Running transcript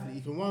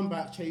he can run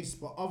back, chase,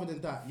 but other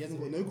than that, he hasn't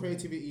got no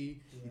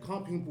creativity. He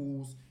can't ping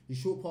balls. His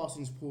short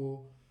passing's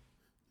poor.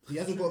 He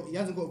hasn't got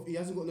no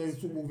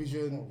football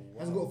vision.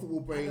 Hasn't got a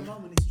football brain. At the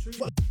moment, it's true.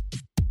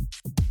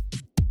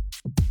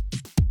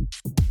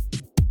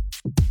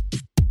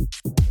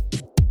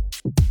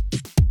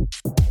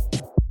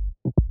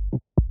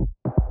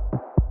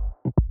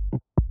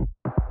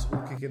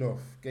 Kicking off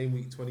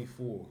Gameweek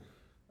 24.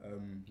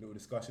 Little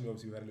discussion.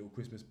 Obviously, we had a little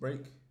Christmas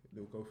break.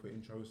 Little go for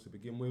intros to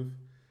begin with.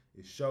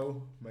 It's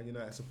Show, Man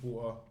United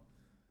supporter,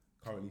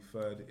 currently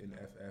third in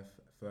FF,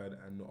 third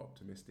and not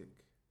optimistic.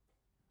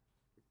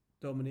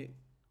 Dominic,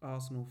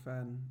 Arsenal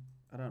fan.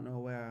 I don't know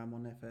where I am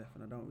on FF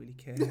and I don't really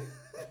care.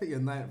 You're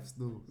ninth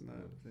still. No,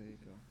 there you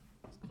go.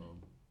 It's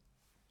calm.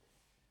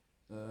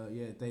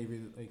 Yeah,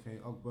 David, aka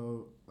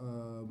Ugbo.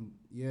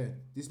 Yeah,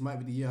 this might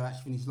be the year I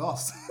actually finish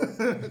last.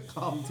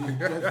 Calm team,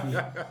 dreadful.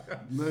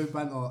 No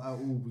banter at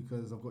all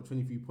because I've got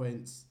 23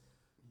 points.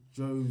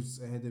 Joe's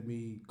ahead of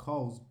me.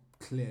 Carl's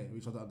clear,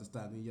 which I don't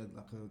understand. He had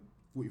like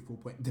a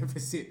 44-point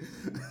deficit,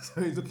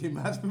 so he's looking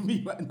mad for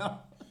me right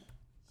now.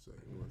 So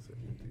one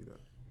second, do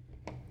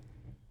that.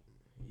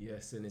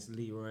 Yes, and it's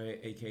Leroy,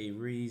 aka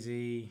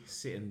Reezy,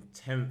 sitting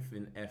 10th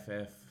in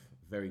FF.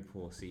 Very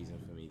poor season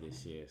for me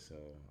this year, so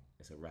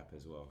it's a wrap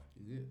as well.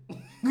 Is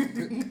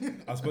it?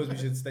 I suppose we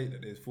should state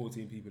that there's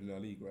 14 people in our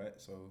league, right?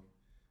 So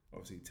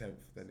obviously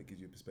 10th, then it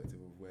gives you a perspective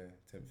of where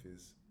 10th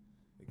is,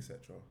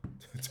 etc.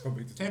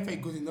 10th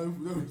ain't good, no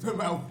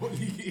matter what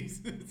league it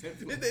is.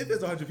 If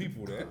there's 100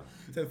 people there,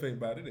 10th ain't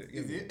bad, is it?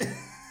 Is it?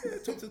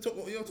 Top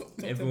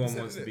Everyone 10%,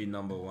 wants to be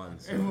number one.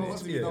 So Everyone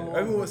wants to be number one.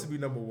 Everyone wants to be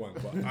number one,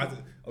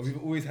 but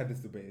we've always had this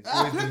debate. It's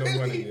always been number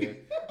one in here.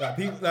 Like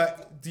people,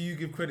 do you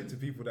give credit to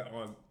people that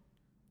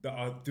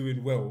are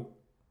doing well,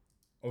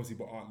 obviously,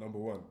 but aren't number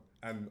one?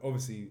 And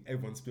obviously,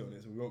 everyone's split on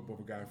it, so we won't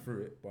bother going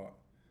through it. But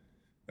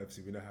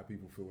obviously, we know how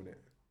people feel in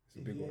it. It's a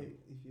big one.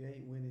 If you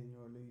ain't winning,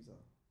 you're a loser.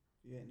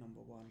 If you ain't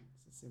number one.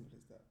 It's as simple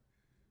as that.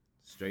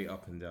 straight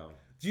up and down.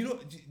 Do you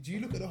look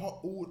at the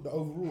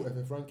overall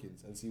FF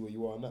rankings and see where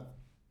you are on that?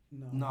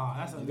 No. Nah,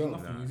 that's You don't?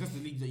 nothing. Nah. It's just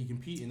the league that you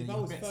compete in. If And I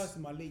you was bets. first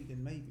in my league,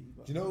 then maybe.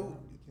 But Do you know? I don't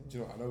really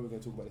care. I know we're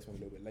going to talk about this one a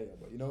little bit later,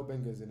 but you know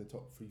Wenger's in the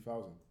top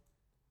 3,000.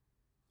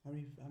 How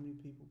many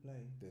people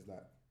play? There's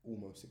like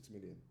almost 6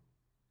 million.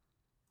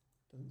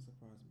 Doesn't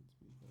surprise me,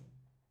 to be fair.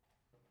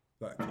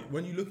 Like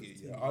when you look at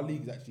it, our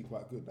league is actually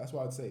quite good. That's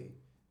why I'd say,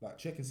 like,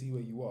 check and see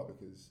where you are,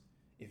 because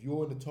if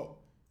you're in the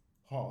top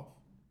half,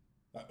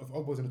 like if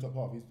Ogbo's in the top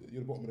half,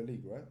 you're the bottom of the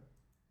league, right?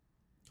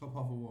 Top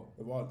half of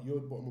what? You're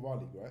the bottom of our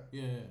league, right?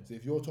 Yeah. So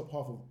if you're top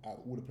half of out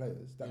of all the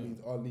players, that Yeah.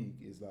 means our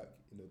league is like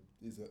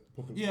is a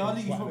proper. Yeah, our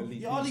league is quite probably,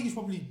 elite our league. league is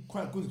probably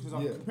quite good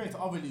because Yeah. compared to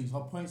other leagues,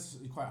 our points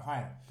are quite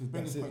high. Because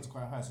Benga's it. points are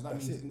quite high, so that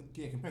That's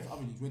means compared to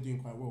other leagues, we're doing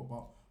quite well.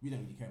 But we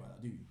don't really care about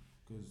that, do we?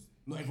 Because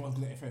not everyone's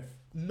good at FF.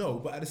 No,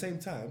 but at the same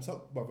time,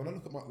 but when I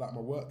look at my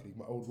work league,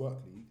 my old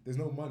work league, there's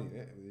no money in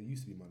it. There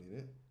used to be money in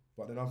it,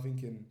 but then I'm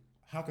thinking,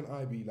 how can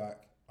I be like?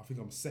 I think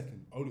I'm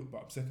second, but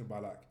I'm second by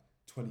like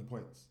 20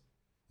 points.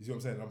 You see what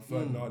I'm saying? And I'm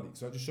third in our league,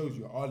 so it just shows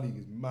you our league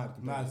is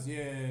mad. Mad,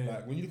 competitive. yeah.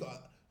 Like when you look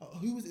at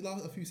who was it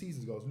a few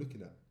seasons ago? I was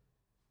looking at.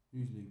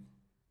 Usually.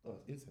 Oh,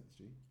 it's Incense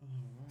G. Oh,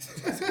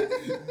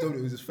 right.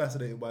 Dominic was just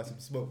fascinated by some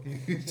smoke.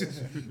 He was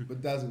just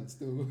bedazzled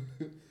still.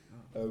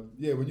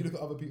 Yeah, when you look at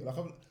other people, like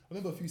I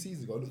remember a few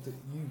seasons ago, I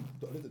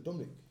looked at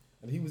Dominic,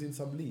 and he was in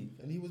some league,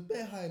 and he was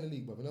bare high in the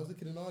league, but when I was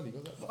looking in our league, I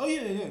was like, Oh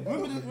yeah.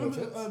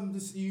 Remember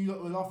you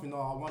lot were laughing,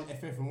 one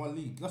FF and one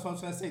league. That's what I'm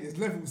trying to say. There's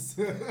levels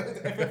to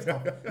the FF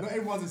stuff. Not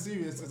everyone's as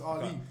serious as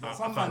our league.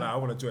 I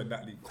want to join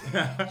that league.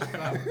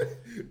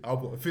 I'll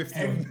put a 50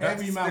 on that.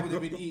 Every man would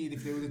have been eating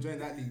if they would have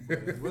joined that league. Bro.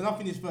 When I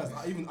finished first,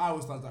 even I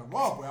was like,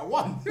 wow, boy, I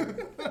won.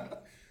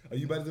 Are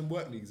you better than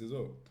work leagues as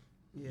well?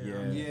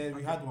 Yeah,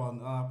 we had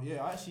one.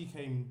 I actually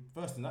came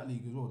first in that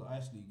league as well. The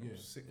Ice League, yeah.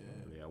 Sick.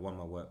 Yeah, I won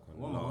my work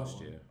one Won my last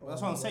work year. But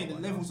that's what I'm saying. The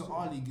levels of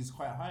our league is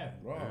quite high.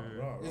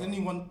 Right. There's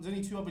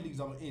only two other leagues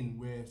I'm in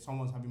where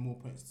someone's having more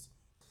points,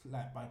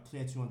 like by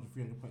clear 200,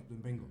 300 points than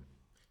Bengal.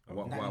 And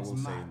what That I is will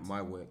say, mad.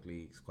 my work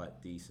league's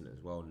quite decent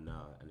as well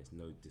now, and it's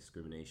no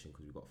discrimination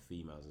because we've got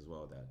females as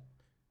well that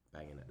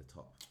banging at the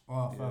top.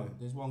 Oh, Yeah. fam,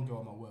 there's one girl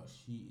at my work.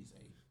 She is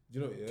a Do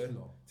you know? Yeah.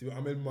 killer. See,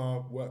 I'm in my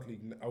work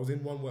league. I was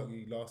in one work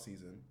league last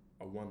season.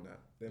 I won that.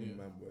 Them Yeah.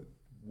 man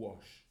were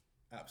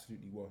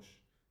absolutely wash.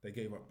 They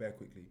gave up bare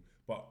quickly.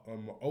 But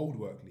on my old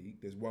work league,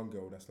 there's one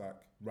girl that's like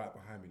right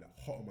behind me, like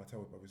hot on my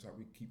tail, but it's like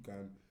we keep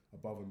going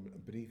above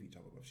and beneath each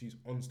other. But she's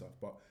on stuff.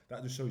 But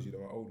that just shows you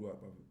that my old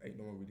work, but ain't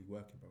no one really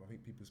working. But I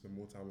think people spend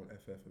more time on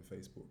FF and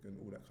Facebook and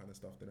all that kind of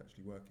stuff than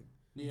actually working.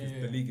 Yeah, 'Cause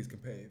yeah. the league is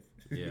competitive.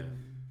 Yeah.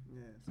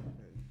 Yeah, it's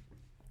okay.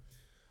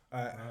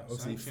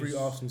 Obviously, Sanchez. 3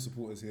 Arsenal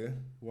supporters here,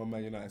 1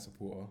 Man United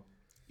supporter.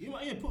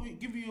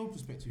 Give me your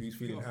perspective. Who's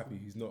feeling happy?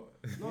 Who's not?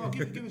 No,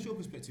 give us your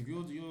perspective.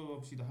 You're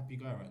obviously the happy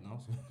guy right now.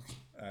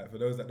 So. For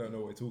those that don't know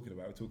what we're talking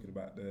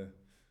about the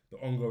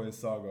ongoing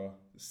saga,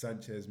 the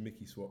Sanchez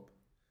Mickey swap.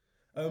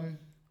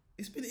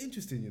 It's been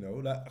interesting, you know.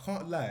 Like I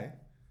can't lie,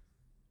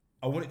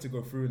 I want it to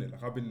go through in it.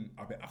 Like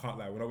I can't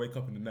lie. When I wake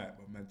up in the night,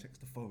 my man checks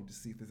the phone to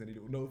see if there's any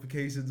little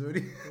notifications or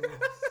anything.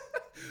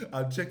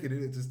 I'm checking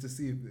it just to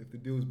see if the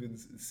deal's been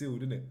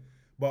sealed, innit?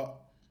 But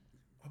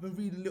I've been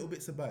reading little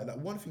bits about it. Like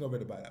one thing I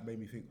read about it that made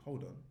me think,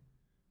 hold on,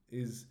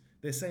 is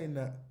they're saying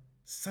that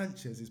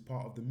Sanchez is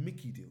part of the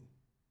Mickey deal.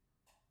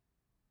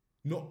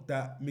 Not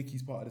that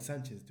Mickey's part of the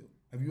Sanchez deal.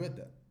 Have you read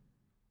that?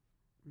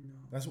 No.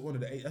 That's what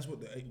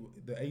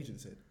the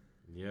agent said.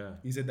 Yeah.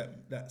 He said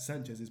that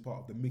Sanchez is part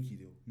of the Mickey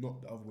deal,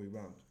 not the other way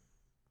around.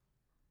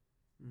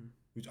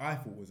 Which I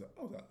thought was,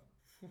 I was like,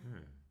 Yeah.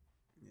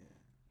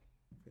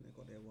 I think they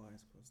got their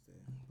wires crossed there.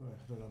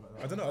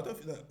 I don't know. I don't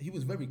think that he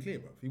was very clear,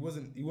 bro. He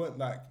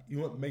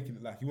weren't making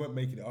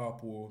it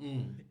up, or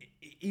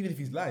even if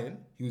he's lying,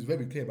 he was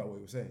very clear about what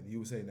he was saying. He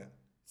was saying that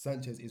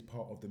Sanchez is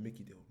part of the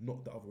Mickey deal,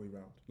 not the other way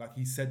around. Like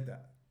he said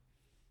that.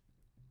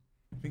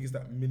 I think it's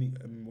that mini.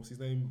 What's his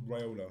name?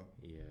 Raiola.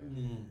 Yeah.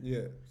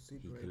 Yeah.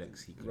 Super He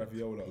collects.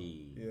 Raviola.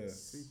 Peas. Yeah.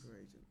 Super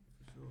agent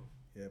for sure.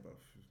 Yeah, but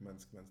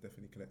man's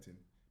definitely collecting.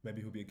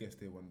 Maybe he'll be a guest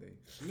here one day.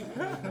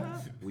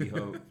 We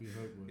hope. Yeah,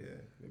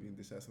 maybe we can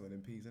dish out some of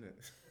them peas, innit?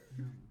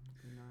 Be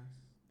nice.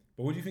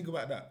 But what do you think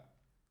about that?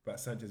 About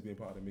Sanchez being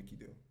part of the Mickey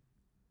deal?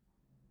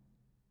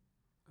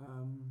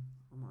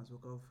 I might as well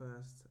go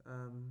first.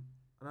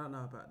 I don't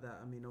know about that.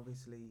 I mean,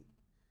 obviously,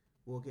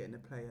 we're getting a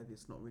player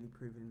that's not really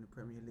proven in the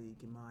Premier League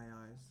in my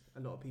eyes.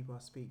 A lot of people I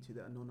speak to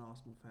that are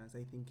non-Arsenal fans,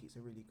 they think it's a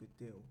really good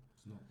deal.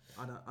 It's not.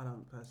 I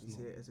don't personally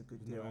see it as a good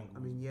There's no deal. angle, I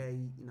mean, yeah,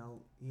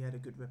 he had a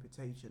good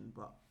reputation,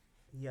 but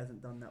he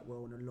hasn't done that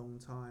well in a long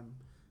time.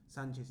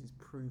 Sanchez is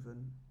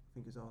proven. I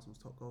think he was Arsenal's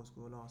top goal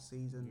scorer last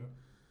season. Yeah.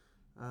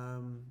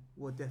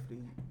 We're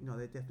definitely,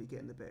 they're definitely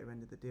getting the better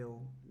end of the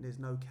deal. There's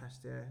no cash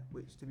there,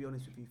 which, to be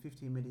honest with you,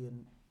 15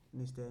 million in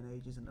this day and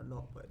age isn't a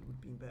lot, but it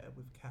would be better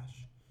with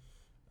cash.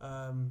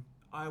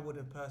 I would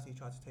have personally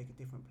tried to take a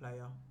different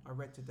player. I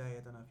read today,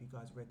 I don't know if you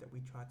guys read, that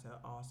we tried to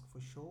ask for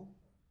Shaw.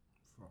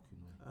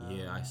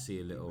 Yeah, I see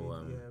a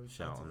little we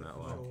shout tried on to that get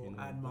one.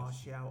 Shaw and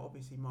Martial.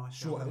 Obviously,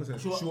 Martial.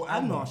 Shaw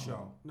and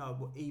Martial. No,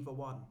 but either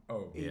one.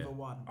 Oh, Either yeah.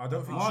 one. I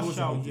don't think Martial,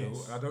 Shaw's a good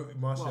yes. deal. I don't.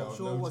 Martial. Well,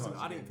 Shaw no wasn't.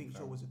 chance I of didn't think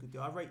getting Shaw was a good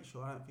deal. I rate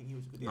Shaw. I don't think he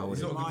was a good deal. I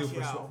It's not a good deal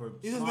Martial. for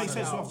It doesn't make sense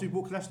Martial. after you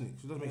bought Kalashnik.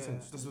 It doesn't make Yeah,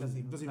 sense. It doesn't doesn't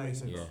even even make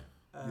sense. Yeah.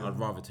 I'd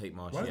rather take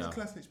Why Martial. doesn't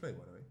Klasnic play,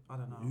 by the way? I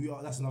don't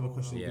know. That's another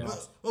question. Yeah.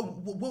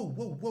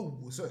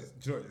 Whoa.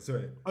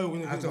 Sorry. Oh,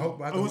 we're I have to hope.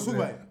 let's talk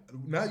about it.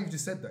 Now you've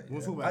just said that.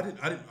 We'll Yeah? talk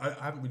about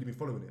I haven't really been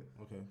following it.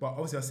 Okay. But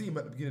obviously, I see him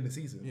at the beginning of the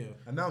season. Yeah.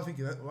 And now I'm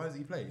thinking, why does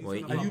he play? Well,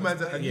 And you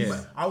man's,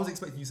 yeah. I was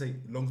expecting you to say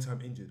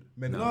long-term injured.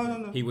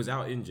 No. He was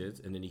out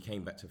injured and then he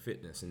came back to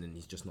fitness and then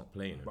he's just not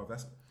playing. But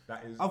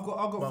that is. I've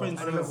got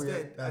friends. I don't know.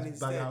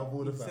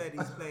 Instead,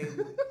 he's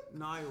playing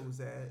Niles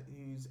there,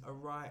 who's a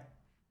right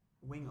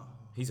winger.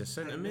 He's a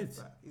centre mid.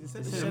 He's a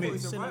Centre centre mid.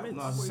 mid. He's a right.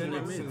 No,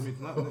 Centre mid.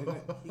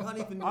 You can't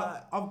even.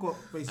 I've got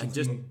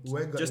basically.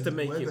 And just to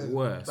make it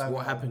worse,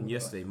 what happened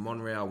yesterday?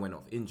 Monreal went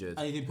off injured.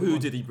 And he didn't put Who him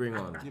on. did he bring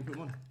on? Didn't put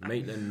him on.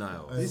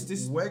 Maitland-Niles.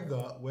 This-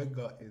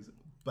 Wenger is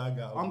bag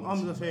out.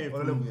 I'm just hearing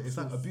On a from level, it's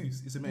like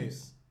abuse. It's Mate,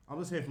 abuse. I'm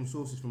just hearing from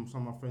sources from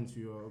some of my friends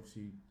who are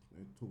obviously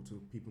talk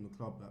to people in the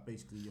club that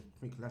basically I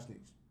think Kalashnik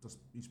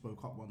he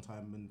spoke up one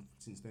time and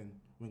since then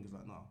Wenger's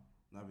like not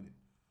having it.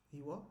 He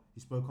what? He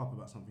spoke up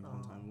about something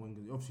one time.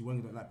 Wenger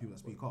don't like people that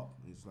speak up.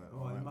 And it's like,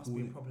 Well, alright, there must cool,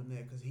 be a innit? problem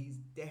there because he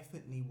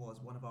definitely was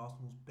one of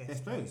Arsenal's best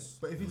Best players.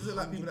 But if he doesn't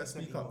like people that 100%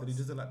 speak he up, then he was.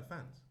 doesn't like the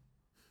fans.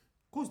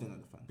 Of course, they don't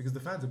like the fans. Because the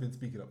fans have been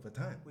speaking up for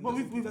time. Well,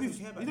 He doesn't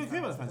care about you don't care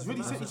about the fans. He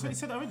Doesn't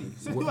said that already. He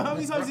said, What- how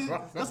many times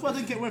that's why I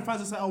don't get when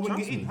fans are saying, "Oh, Wenger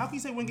Trust in." me. How can you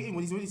say Wenger in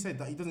when he's already said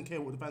that he doesn't care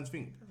what the fans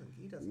think?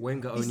 He doesn't.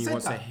 Wenger He only said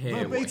wants to that hear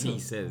what verbatim. he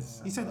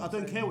says. He said, "I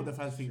don't care what the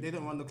fans think. They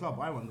don't run the club.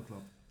 I run the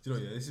club." Do you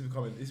know? Yeah,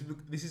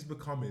 this is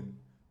becoming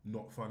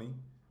not funny.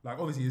 Like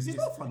obviously, It's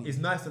not funny. It's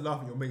nice to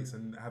laugh at your mates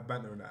and have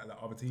banter and that, like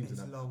other teams It's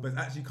and that. long. But it's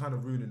actually kind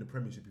of ruining the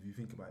Premiership if you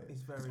think about it.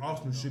 It's very, Because very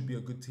Arsenal long. should be a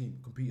good team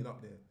competing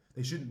up there.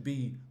 They shouldn't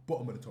be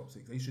bottom of the top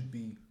six. They should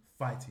be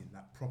fighting,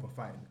 like proper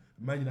fighting.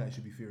 Man United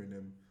should be fearing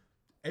them.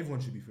 Everyone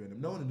should be fearing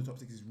them. No one in the top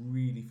six is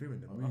really fearing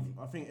them. Really.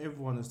 I think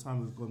everyone, as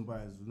time has gone by,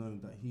 has known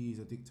that he is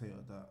a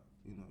dictator. That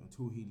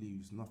until he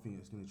leaves, nothing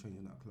is going to change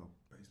in that club.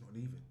 But he's not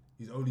leaving.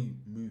 He's only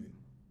moving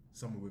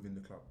somewhere within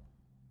the club.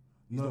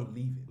 He's not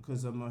leaving.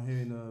 Because I'm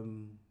hearing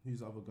who's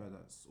the other guy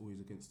that's always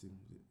against him?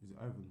 Is it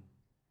Ivan?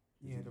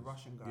 Yeah, the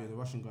Russian guy. Yeah, the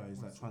Russian guy is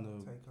like Wants trying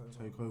to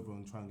take over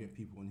and try and get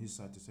people on his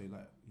side to say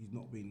like he's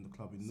not being in the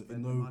club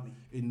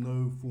in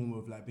no form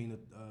of like being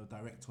a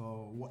director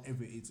or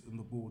whatever it is on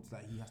the board.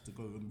 Like he has to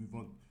go and move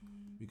on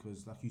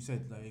because, like you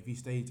said, like if he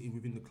stayed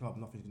within the club,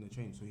 nothing's going to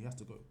change. So he has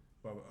to go.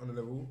 But on a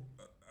level,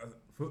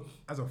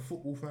 as a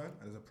football fan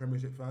and as a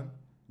Premiership fan,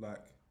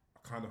 like I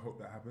kind of hope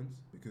that happens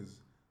because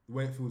the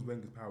way it feels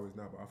Wenger's power is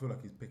now, but I feel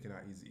like he's picking out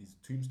his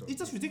tombstone. It's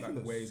just ridiculous.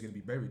 Like where he's going to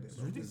be buried. It's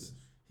ridiculous.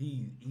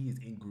 He is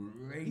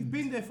ingrained. He's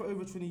been there for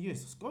over 20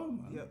 years. Let's go,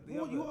 man. Yeah,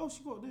 What else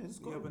you got there? Let's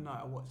go. The other night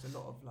I watched a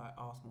lot of like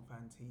Arsenal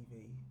fan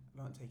TV.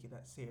 I don't take it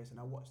that serious, and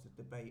I watched the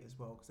debate as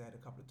well because they had a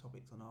couple of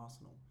topics on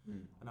Arsenal,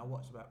 and I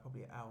watched about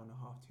probably an hour and a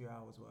half, 2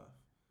 hours worth,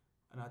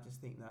 and I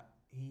just think that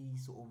he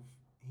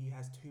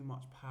has too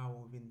much power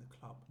within the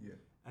club. Yeah.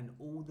 and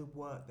all the good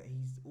work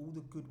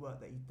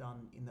that he's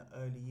done in the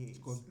early years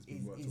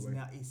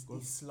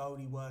is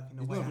slowly working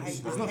away.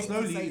 It's not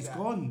slowly. It's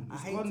gone.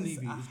 It's gone,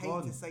 Levy. I It's hate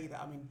gone. to say that.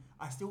 I mean,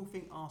 I still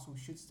think Arsenal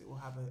should still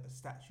have a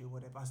statue or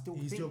whatever. I still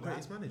He's think your that.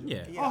 greatest manager.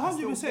 Yeah. I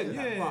still 100%. think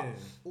that, Yeah.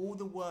 but all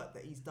the work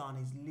that he's done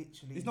is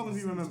literally. It's not going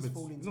to be remembered. It's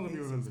It's not going to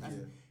be remembered.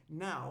 And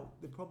now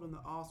the problem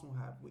that Arsenal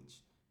have,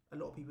 which a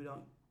lot of people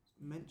don't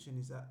mention,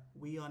 is that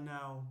we are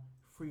now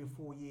 3 or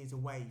 4 years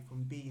away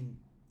from being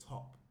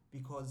top.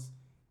 Because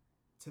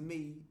to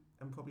me,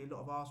 and probably a lot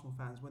of Arsenal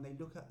fans, when they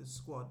look at the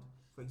squad,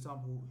 for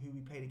example, who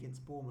we played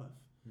against Bournemouth,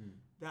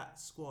 that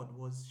squad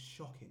was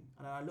shocking.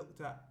 And I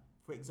looked at,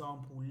 for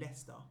example,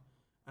 Leicester,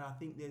 and I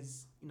think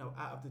there's,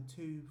 out of the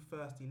two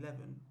first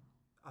 11,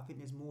 I think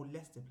there's more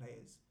Leicester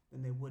players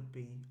than there would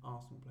be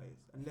Arsenal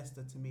players. And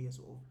Leicester, to me, are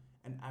sort of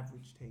an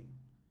average team.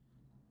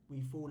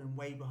 We've fallen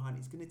way behind.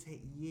 It's going to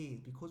take years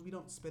because we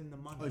don't spend the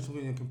money. Oh, it's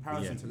talking in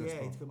comparison to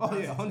Leicester. it's Oh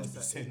yeah,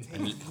 comparison to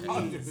Leicester.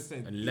 100%. It takes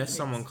 100%. Unless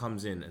someone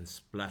comes in and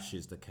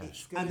splashes the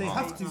cash. And they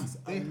have to.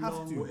 They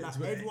have to.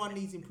 Like, everyone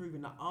needs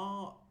improving. Like,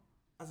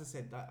 as I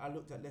said, I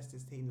looked at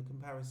Leicester's team. The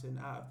comparison,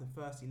 out of the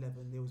first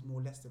 11, there was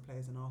more Leicester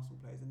players than Arsenal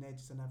players, and they're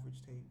just an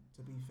average team.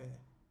 To be fair,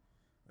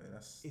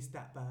 it's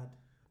that bad.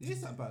 It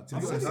is that bad. To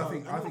be honest,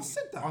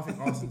 I think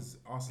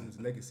Arsenal's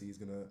legacy is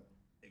gonna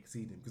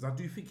exceed him because I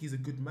do think he's a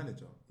good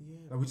manager. Yeah,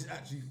 like, which is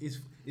actually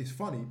is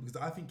funny because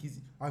I think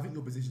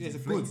your position is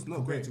good, inflated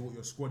compared to what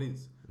your squad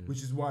is,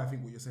 which is why I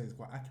think what you're saying is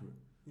quite accurate.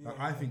 Like,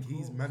 I think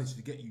he's managed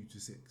to get you to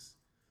 6,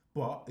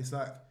 but it's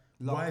like,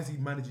 why is he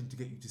managing to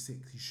get you to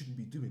 6? He shouldn't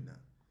be doing that.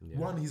 Yeah.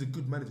 One, he's a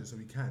good manager, so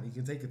he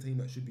can take a team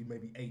that should be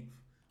maybe 8th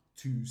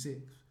to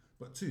 6th.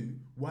 But 2,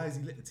 why has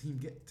he let the team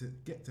get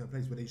to a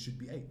place where they should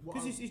be 8th?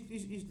 Because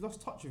he's lost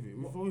touch of it.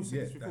 We've always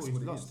said this before. He's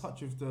lost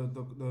touch of the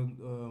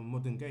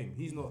modern game.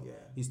 He's not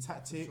his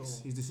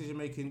tactics, his decision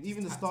making,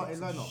 even the starting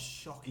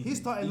lineup. His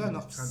starting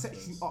lineup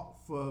sets you up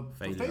for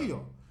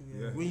failure.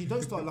 Yeah. When you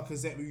don't start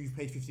Lacazette, who you've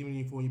paid 50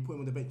 million for, and you put him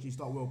on the bench, and you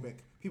start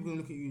Welbeck, people are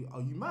gonna look at you.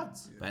 Are you mad?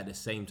 But at the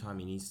same time,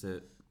 he needs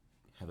to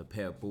have a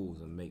pair of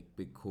balls and make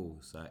big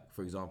calls. Like,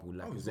 for example,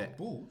 Lacazette.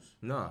 Balls?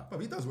 No.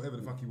 But he does whatever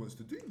the fuck he wants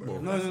to do, bro.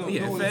 No.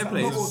 Yeah, fair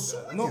play.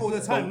 Not all the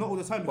time. Not all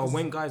the time. But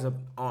when guys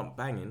aren't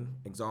banging,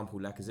 example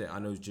Lacazette, I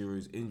know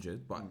Giroud's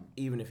injured, but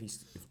even if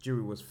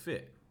Giroud was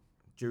fit,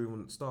 Giroud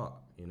wouldn't start.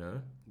 You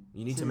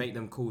need to make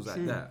them calls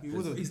like that.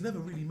 He's never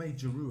really made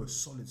Giroud a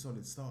solid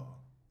starter.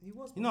 He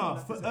was.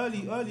 For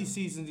early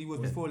seasons he was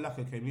before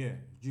Laka came. Yeah,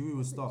 Giroud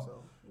would start.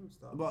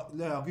 But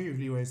I agree with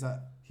Leroy is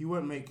that he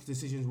won't make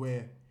decisions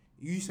where.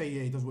 You say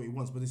he does what he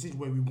wants, but the decision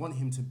where we want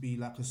him to be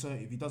like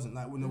assertive, he doesn't.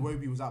 Like when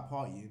Iwobi was out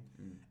partying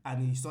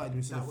and he started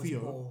instead of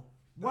Theo.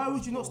 Why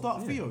would you not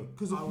start Theo?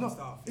 Because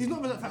it's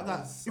not the fact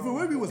that if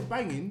Iwobi was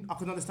banging, I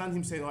could understand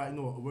him saying, "Alright,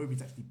 no,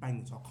 Iwobi's actually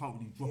banging, so I can't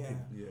really drop him."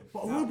 Yeah.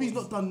 But Iwobi's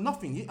not done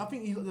nothing. I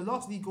think the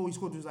last league goal he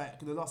scored was like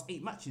the last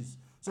 8 matches.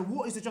 So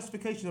what is the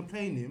justification of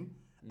playing him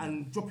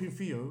and dropping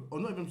Theo, or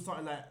not even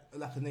starting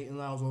like a Nathan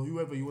Lyles or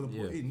whoever you want to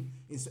put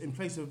in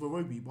place of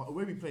Iwobi? But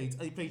Iwobi played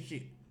and he played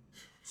shit.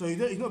 So he's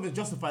not even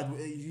justified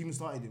he even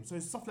started him. So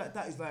stuff like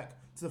that is like,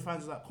 to the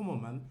fans, is like, come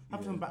on, man,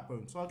 have some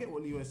backbone. So I get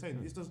what Leo is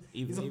saying. It's just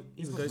even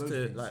goes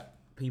to like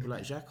people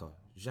like Xhaka.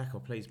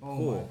 Xhaka plays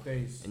poor,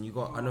 and you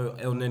got. I know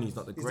El Nenny's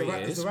not the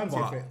greatest, it's the Ramsey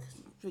effect.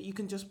 But you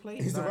can just play.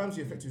 It's the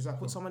Ramsey effect.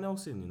 Exactly. Put someone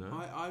else in.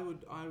 I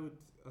would,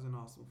 as an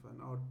Arsenal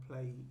fan, I would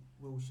play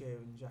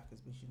Wilshere and Jack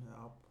as missioner.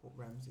 I'll put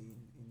Ramsey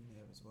in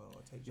there as well.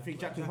 I'll take. Do you think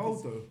Jack can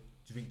hold though?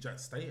 Do you think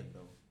Jack's staying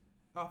though?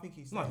 I think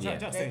he's staying. No,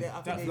 Jack's staying.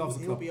 Jack loves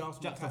the club.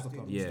 Jack loves the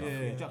club.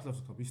 Yeah, Jack loves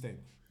the club. He's staying.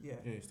 Yeah,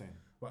 he's staying.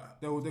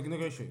 But they're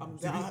negotiating.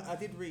 I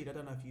did read. I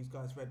don't know if you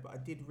guys read, but I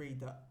did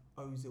read that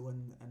Ozil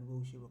and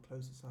Wilshere were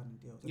close to signing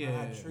deals.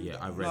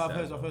 I've read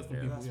that. I've heard from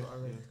people. That's what I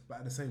read. But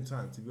at the same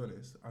time, to be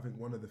honest, I think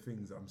one of the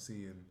things that I'm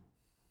seeing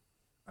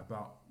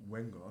about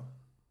Wenger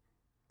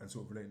and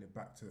sort of relating it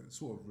back to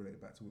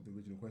the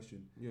original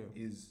question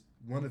is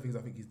one of the things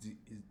I think is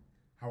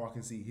how I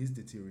can see his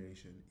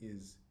deterioration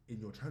is in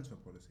your transfer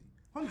policy.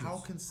 How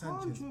can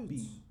Sanchez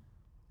be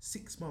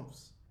 6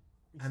 months?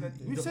 I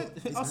said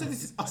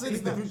this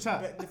in the group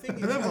chat. The thing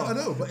is, I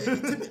know, but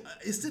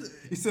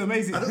it's still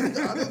amazing. I don't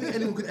think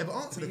anyone could ever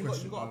answer the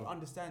question. You've got to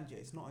understand,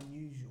 it's not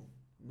unusual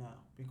now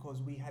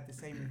because we had the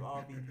same with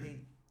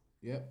RVP.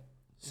 Yep.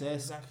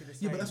 Exactly the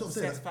same. Yeah, but that's what I'm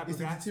saying. It's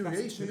the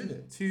deterioration, isn't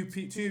it?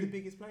 Two of the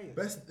biggest players.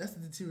 But that's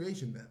the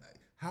deterioration.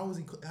 How is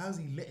he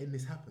letting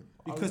this happen?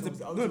 Because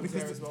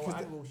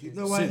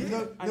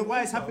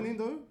why it's happening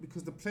though?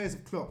 Because the players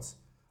have clocked.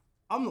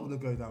 I'm not gonna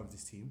go down with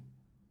this team.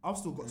 I've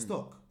still got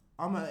stock.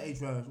 I'm at an age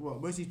where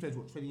most of these players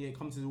 28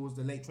 come towards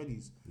the late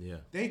 20s. Yeah.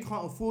 They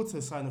can't afford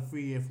to sign a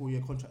 3-year,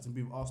 4-year contract and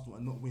be with Arsenal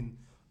and not win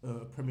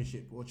a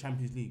Premiership or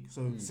Champions League.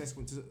 So Cesc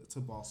went to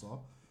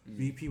Barca.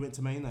 VP went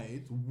to Man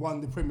United, won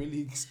the Premier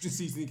League just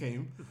season he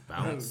came.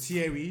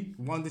 Thierry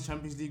won the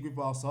Champions League with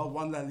Barca,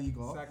 won La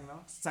Liga.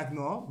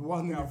 Sagnar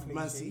won with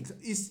Man City.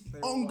 It's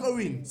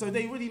ongoing, so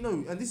they already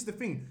know. And this is the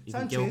thing.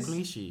 Sanchez.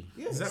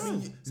 Does that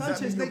mean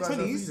Sanchez your late guys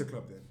 20s. are the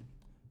club then?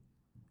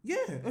 Yeah,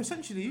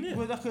 essentially,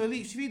 we're like an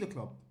elite feeder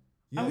club.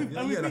 Yeah, And we've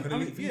like been-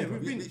 an elite yeah, team.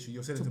 we've been Literally,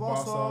 you're selling to to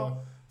Barca,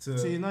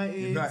 to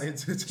United,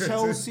 to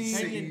Chelsea.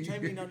 City.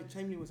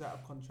 Chamberlain was out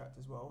of contract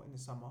as well in the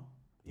summer.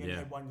 He only Yeah.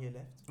 had 1 year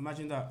left.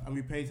 Imagine that, and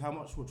we paid how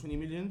much? What, 20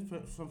 million for I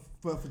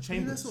mean,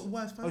 Chambers? that's not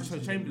wise Oh,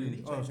 financially. sorry, Chamberlain.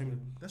 really. Oh,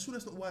 Chamberlain. That's true.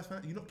 That's not wise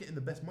financially. You're not getting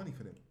the best money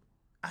for them.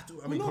 At all. I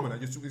Well, mean, no. come on, I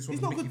just took this from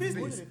It's not Mickey good for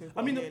business. this.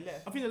 I mean,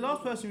 I think the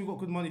last person we got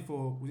good money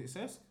for was it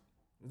Cesc?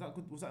 Was that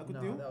good? Was that a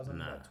good deal? That was only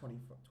Nah. about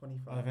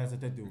 25. Oh, that's a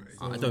dead deal.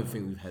 I don't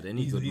think we've had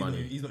any good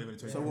money. He's not even a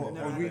 20. So what?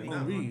 No, Henri? no,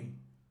 Henri?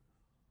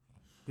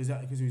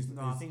 Because he was.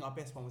 No, I think our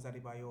best one was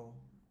Adebayor.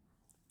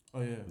 Oh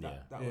yeah.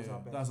 That was our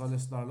best. That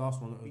was our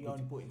last one. We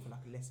only bought him for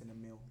like less than $1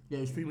 million. Yeah,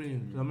 it was 3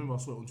 million. 'Cause I remember I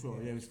saw it on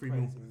Twitter. Yeah, it was 3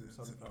 crazy. million. We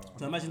sold him for like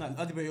So imagine that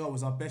Adebayor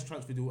was our best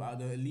transfer deal out of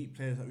the elite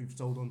players that we've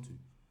sold on to.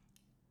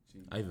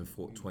 I even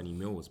thought 20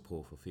 mil was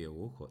poor for Theo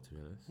Walcott, to be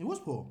honest. It was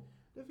poor.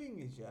 The thing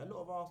is, a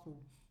lot of Arsenal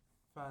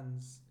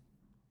fans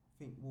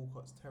think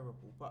Walcott's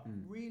terrible, but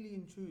really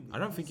and truly, I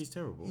don't think he's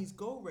terrible. His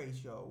goal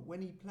ratio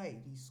when he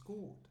played, he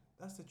scored.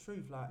 That's the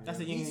truth. Like That's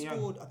the he yin and yang.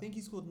 scored. I think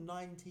he scored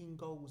 19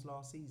 goals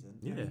last season.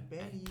 Yeah. And he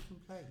barely even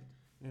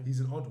played. He's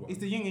an odd one. It's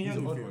the yin and He's yang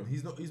an with odd Theo. one.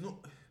 He's not.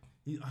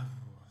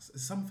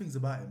 Some things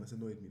about him has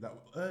annoyed me. Like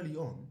early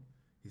on,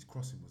 his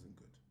crossing wasn't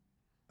good.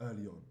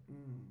 Early on,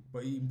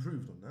 but he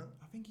improved on that.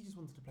 I think he just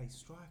wanted to play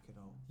striker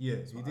though. Yeah,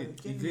 That's he what did. I He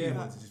genuinely clearly like.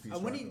 wanted to just be a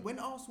And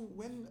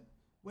striker.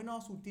 when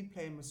Arsenal did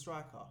play him as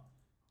striker,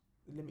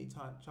 the limited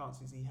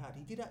chances he had,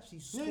 he did actually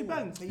score. Yeah, he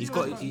banged. So He's you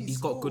got know, he he's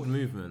got good scored.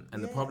 movement,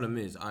 and the Yeah. problem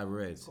is, I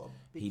read He's got a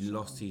big he shot.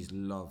 lost his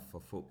love for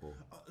football.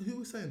 Who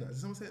was saying that? Did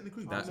someone say it in the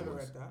group? That I've never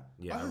was- read that.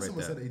 Yeah, I I heard read someone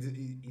that. said that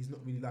he's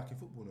not really liking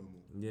football no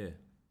more. Yeah,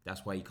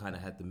 that's why he kind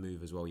of had the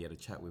move as well. He had a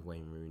chat with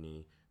Wayne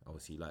Rooney.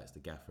 Obviously, he likes the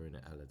gaffer in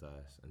at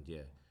Allardyce, and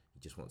yeah, he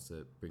just wants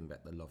to bring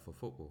back the love for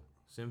football.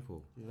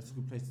 Simple. Yeah, that's a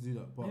good place to do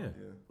that. But Yeah.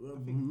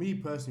 Yeah. me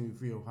personally, with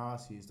Rio, how I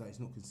see it is that he's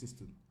not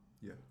consistent.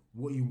 Yeah.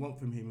 What you want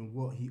from him and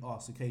what he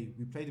asks. Okay,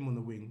 we played him on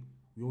the wing.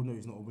 We all know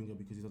he's not a winger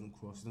because he doesn't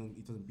cross,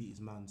 he doesn't beat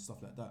his man,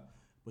 stuff like that.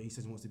 But he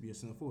says he wants to be a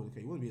centre forward. Okay,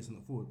 you want to be a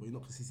centre forward, but you're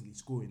not consistently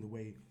scoring the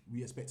way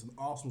we expect an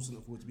Arsenal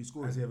centre forward to be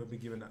scoring. Has he ever been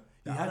given that?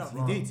 He I had,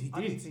 don't- he did.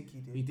 I didn't think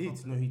he did. He did.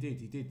 properly. No, he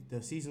did. He did.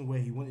 The season where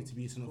he wanted to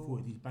be a centre Cool.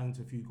 forward, he banged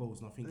a few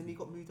goals, and I think. And then he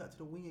got moved out to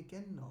the wing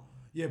again, though.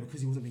 Yeah,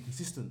 because he wasn't being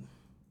consistent.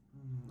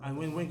 And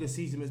when Wenger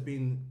sees him as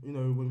being,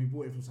 when we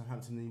bought him from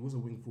Southampton and he was a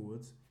wing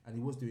forward and he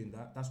was doing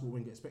that, that's what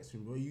Wenger expects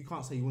from him. But you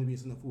can't say you want to be a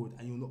centre forward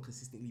and you're not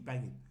consistently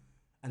banging.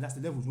 And that's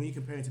the levels. When you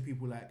compare it to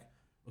people like,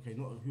 okay,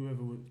 not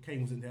whoever,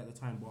 Kane wasn't there at the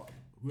time, but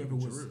whoever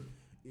was,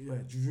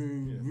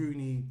 Giroud, Yeah.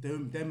 Rooney,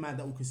 them man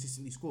that will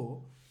consistently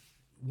score.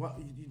 What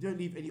you don't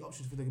leave any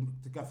options for the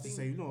gaff to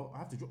say, I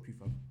have to drop you,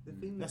 fam. The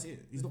thing That's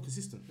it. He's not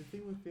consistent. The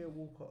thing with Theo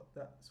Walcott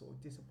that sort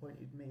of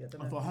disappointed me, I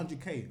don't And know. for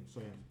 100k,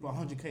 for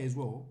 100k as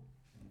well,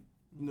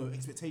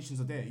 expectations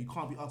are there. You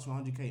can't be asked for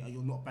 100k and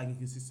you're not banging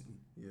consistently.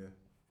 Yeah.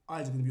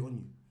 Eyes are going to be on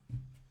you.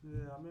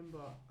 Yeah, I remember.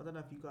 I don't know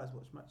if you guys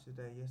watched Match of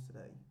the Day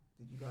yesterday.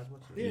 Did you guys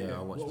watch it? Yeah,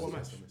 I watched what it.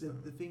 match?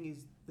 The thing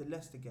is, the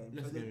Leicester game.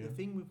 Leicester game, The yeah.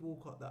 thing with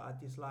Walcott that I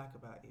dislike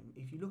about him,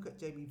 if you look at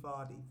Jamie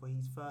Vardy for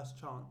his first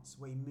chance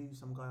where he moves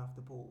some guy off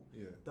the ball,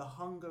 Yeah. the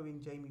hunger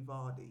in Jamie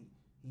Vardy,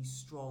 he's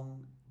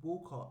strong.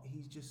 Walcott,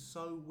 he's just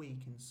so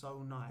weak and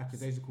so nice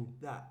Lackadaisical.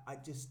 that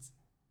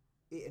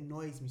it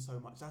annoys me so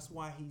much. That's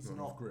why he's Not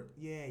not. enough grip.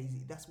 Yeah,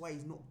 that's why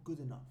he's not good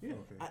enough Yeah.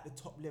 Okay. at the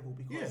top level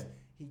because Yeah.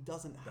 he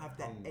doesn't have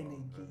that hunger,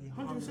 energy,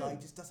 100%. hunger.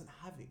 He just doesn't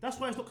have it. That's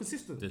why it's not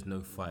consistent. There's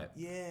no fight.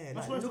 Yeah,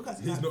 That's like, why look at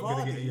he's like not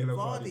gonna Vardy. get a yellow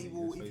card, is Vardy he?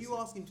 will, Let's if face you it.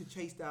 ask him to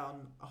chase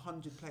down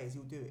 100 players,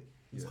 he'll do it.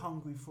 He's Yeah.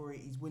 hungry for it.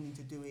 He's willing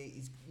to do it.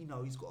 He's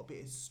he's got a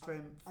bit of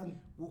strength. And-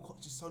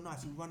 Walcott's just so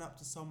nice. He run up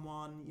to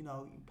someone, you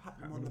pat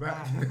them Pat on on the the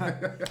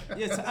back.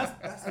 Yeah, to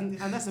add, and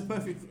that's a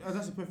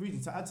perfect reason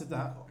to add to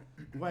that.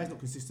 Why he's not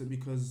consistent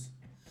because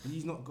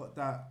he's not got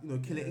that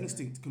killer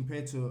instinct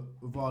compared to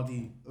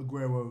Vardy,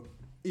 Aguero,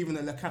 even a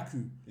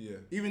Lukaku. Yeah.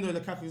 Even though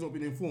Lukaku's not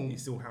been informed, He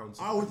still hounds.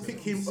 I would pick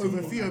him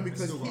over Theo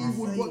because Still he got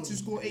would insane. want to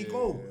score a Yeah,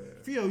 goal. yeah,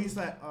 yeah. Theo, he's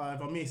like, if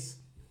I miss,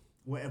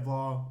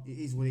 whatever, it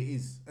is what it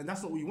is, and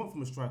that's not what you want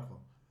from a striker.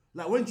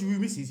 Like when Giroud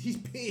misses, he's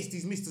pissed.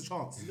 He's missed a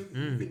chance,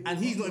 and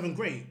he's not even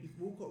great. If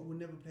Walcott will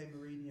never play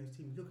Mourinho's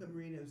team. Look at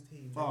Mourinho's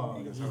team. Oh,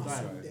 They're he's tough,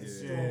 like- they're yeah,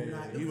 strong. yeah,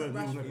 Like, he look won't-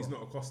 at he won't Rashford. He's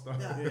not a Costa.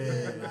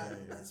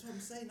 That's what I'm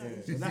saying.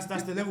 Like, Yeah,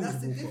 that's the level. That's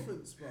of the Walcott.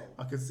 difference, bro.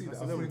 I can see that.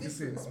 That's I the fully level. can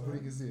see it. I fully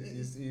can see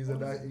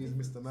it. He's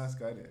Mr. Nice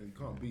guy, innit? You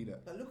can't be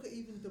that. Like, look at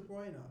even De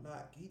Bruyne.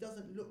 Like, he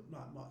doesn't look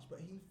like much, but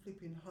he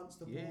flipping hunts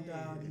the ball Yeah.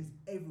 down. He's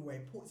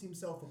everywhere. Puts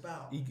himself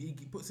about. He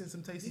puts in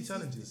some tasty This is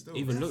challenges the- still.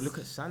 Even That's- look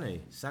at Sané.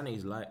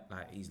 Sané's like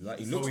he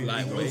Oh, looks he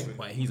lightweight, goes for it.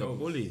 but He he's a goes.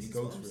 bully. This is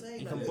goes what I'm for it. saying.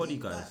 He like, can body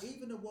even, guys. Like,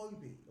 even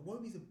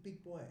Iwobi's a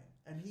big boy,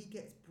 and he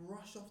gets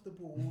brushed off the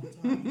ball all the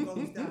time. He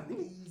goes down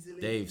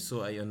easily. Dave,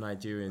 sort out your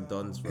Nigerian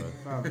dons, bro.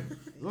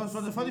 Well,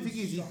 the funny thing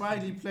is, he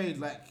finally played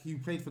like he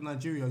played for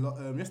Nigeria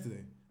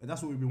yesterday, and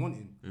that's what we've been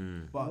wanting.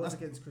 But But that's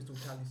against Crystal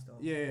Palace, though.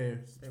 yeah,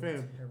 it's They fair.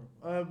 were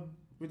terrible.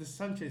 With the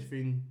Sanchez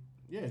thing,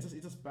 yeah, it's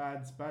just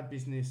bad. It's bad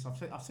business.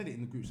 I've said it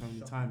in the group so many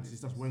Shocking times.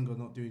 It's just Wenger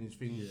not doing his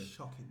thing,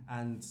 Shocking.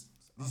 and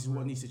this is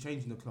what needs to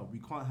change in the club. We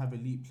can't have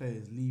elite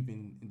players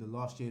leaving in the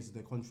last years of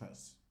their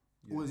contracts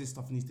All of this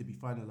stuff needs to be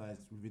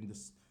finalised within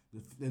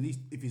at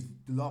least if it's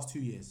the last 2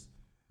 years.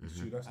 It's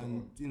true. That's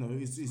And you know,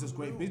 it's just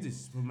great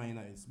business for Man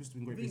United. It's supposed to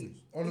be great business.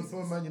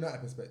 From a Man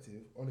United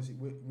perspective, honestly,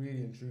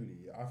 really and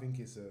truly, I think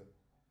it's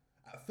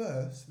at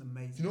first. It's an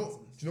amazing. Do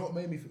you know what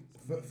made me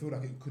feel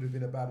like it could have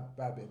been a bad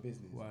bit of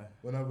business? Why?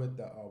 When I read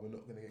that, we're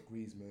not going to get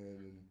Griezmann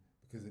and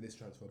because of this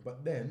transfer.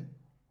 But then,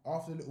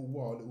 after a little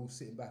while,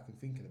 sitting back and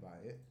thinking about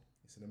it,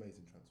 it's an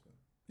amazing transfer.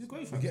 It's a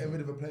great We're getting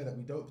rid of a player that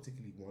we don't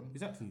particularly want.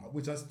 Exactly.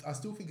 Which I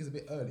still think is a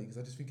bit early because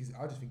I just think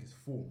it's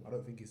form. I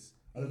don't think it's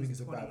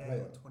a bad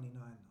player. 29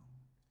 now.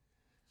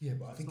 Yeah,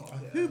 but I think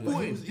who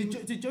bought him?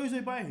 Did Jose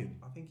buy him?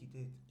 I think he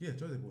did. Yeah,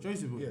 Jose bought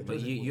him. Yeah, but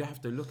you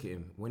have to look at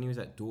him when he was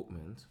at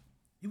Dortmund.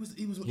 He was a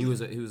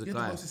the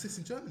guy. most assists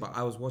in Germany. But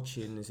I was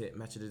watching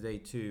Match of the Day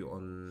 2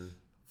 on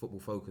Football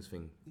Focus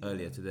thing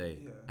earlier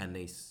today, and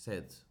they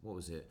said, what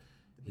was it?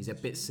 He's a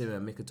bit similar.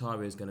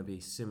 Mkhitaryan is going to be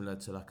similar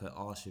to like an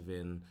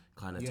Arshavin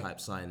kind of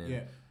type signing.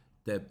 Yeah.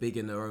 They're big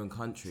in their own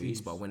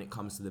countries, but when it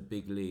comes to the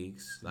big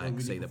leagues, like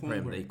really say the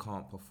Prem, they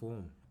can't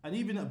perform. And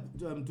even at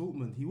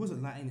Dortmund, he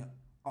wasn't lighting it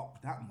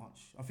up that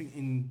much. I think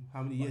in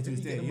how many years he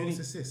was there, he got the most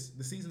assists.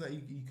 The season that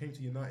he came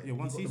to United,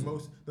 one season.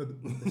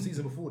 The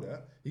season before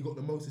that, he got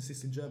the most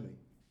assists in Germany.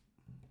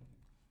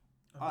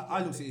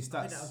 I looked at his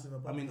stats.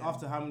 I mean,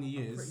 after how many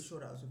years? I'm pretty sure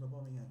that was with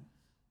Aubameyang.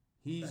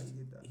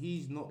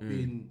 He's not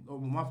been.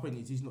 My point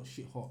is, he's not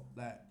shit hot.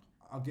 Like,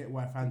 I get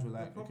why fans were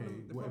like, the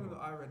whatever. problem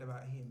that I read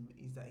about him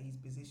is that he's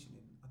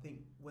positioning. I think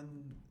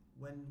when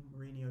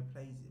Mourinho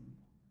plays him,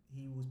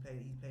 he's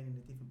playing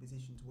in a different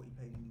position to what he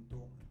played in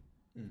Dortmund.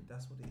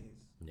 That's what it is.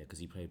 Yeah, because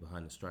he played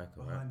behind the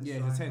striker, right? He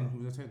was a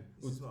 10.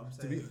 This is what I'm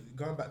saying.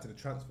 Going back to the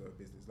transfer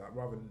business, like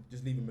rather than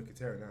just leaving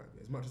Mkhitaryan out,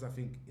 as much as I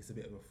think it's a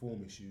bit of a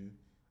form issue,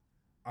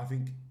 I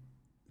think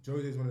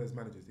Jose is one of those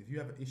managers. If you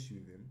have an issue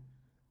with him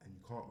and you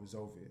can't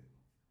resolve it,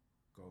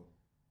 go,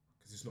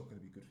 because it's not going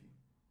to be good for you.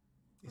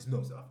 It's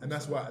not, and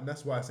that's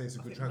why I say it's a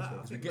good transfer,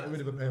 because we're getting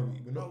rid of a player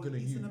we're not going to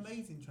use. It's an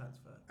amazing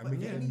transfer. And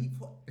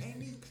for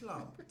any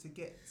club to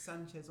get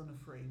Sanchez on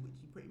a free, which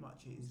he pretty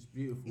much is, it's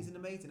beautiful. Is an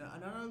amazing.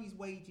 And I know his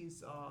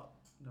wages are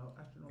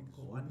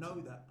astronomical. I know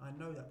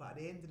that. But at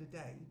the end of the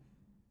day,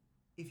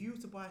 if you were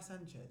to buy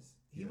Sanchez,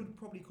 he would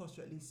probably cost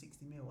you at least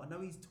 60 mil. I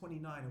know he's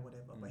 29 or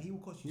whatever, but he will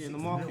cost you 60 in the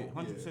market,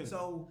 mil. 100%.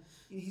 So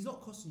he's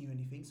not costing you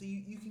anything. So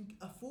you can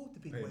afford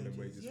the big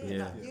wages.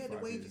 The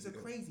wages are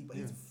crazy, but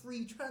it's a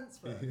free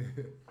transfer.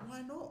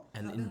 Why not?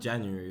 And in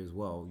January as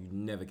well, you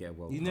never get a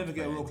world. You never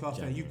get a world class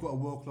player. You've got a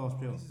world class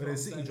player. But then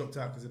City dropped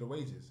out because of the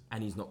wages.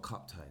 And he's not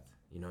cup tied.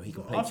 You know, he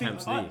can play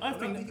Champions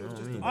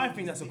League. I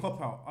think that's a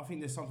cop out. I think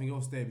there's something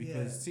else there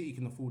because City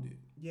can afford it.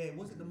 Yeah, it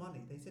wasn't the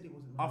money. They said it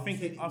wasn't the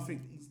money. I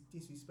think he's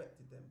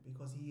disrespected them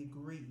because he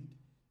agreed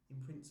in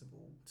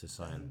principle to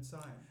sign.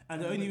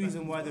 And the only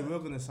reason why they were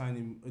going to sign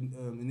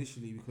him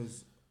initially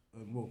because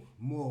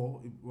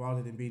more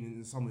rather than being in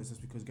the summer is just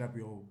because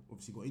Gabriel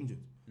obviously got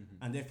injured,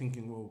 and they're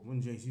thinking, well,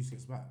 when Jesus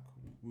gets back,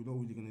 we're not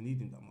really going to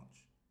need him that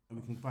much, and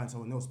we can find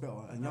someone else better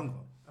and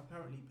younger.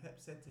 Apparently, Pep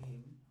said to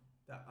him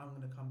that I'm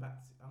going to come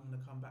back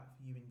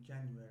for you in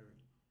January.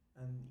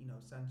 And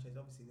Sanchez,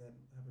 obviously they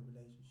have a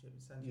relationship.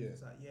 Sanchez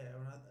was like,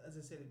 and as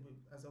I said,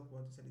 as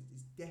Ogward said,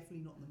 it's definitely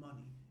not the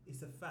money.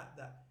 It's the fact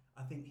that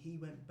I think he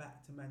went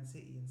back to Man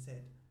City and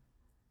said,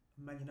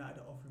 Man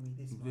United are offering me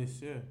this money.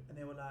 And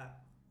they were like,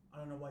 I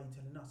don't know why you're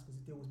telling us, because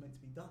the deal was meant to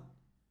be done.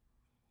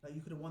 Like,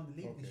 you could have won the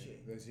league this year.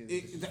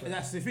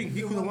 That's the thing.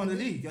 He could have won the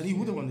league, and he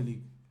would have won the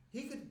league.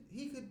 He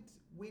could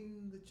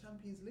win the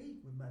Champions League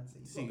with Man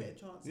City. He's got a better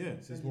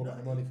chance. So it's more about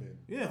the money for him.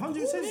 100%.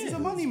 It's a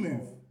money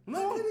move.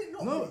 No.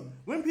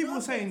 When people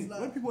are saying,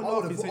 when people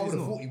are laughing, I would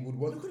have thought he would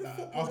want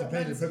after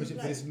playing in the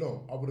Premiership for this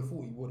long. I would have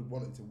thought he would have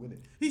wanted to win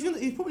it. He's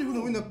probably going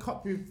to win a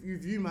cup with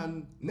you,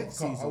 man, next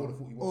season. I would have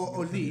thought he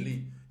or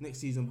league next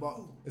season. But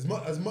as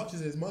much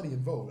as there's money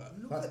involved,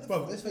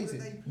 bro, let's face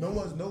it. No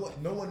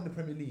one in the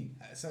Premier League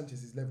at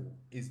Sanchez's level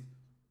is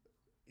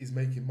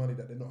making money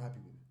that they're not happy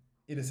with.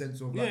 In a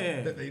sense of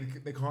that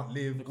they can't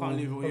live. They can't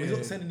live.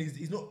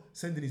 He's not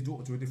sending his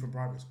daughter to a different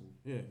private school.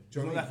 Yeah, it's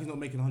not like he's not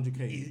making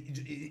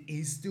 100k.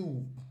 He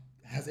still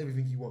has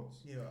everything he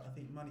wants. Yeah, I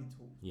think money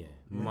talks. Yeah,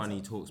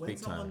 money talks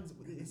big time.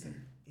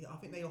 I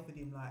think they offered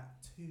him like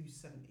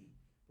 270.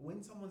 But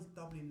when someone's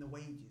doubling the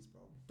wages,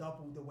 bro,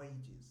 double the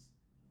wages,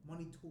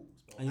 money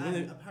talks, bro.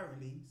 And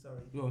apparently,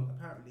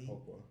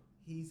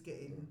 he's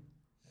getting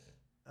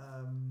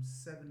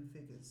 7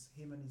 figures.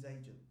 Him and his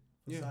agent.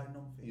 Signing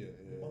on fee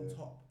on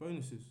top.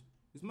 Bonuses.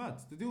 It's mad.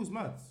 The deal's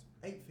mad.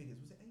 8 figures.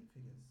 Was it 8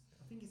 figures?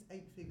 I think it's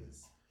 8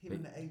 figures. Him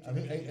and the agent. I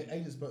think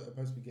agent's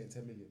supposed to be getting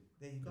 10 million.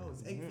 There you go.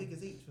 It's 8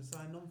 figures each for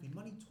sign on fee.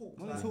 Money talks.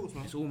 Money talks,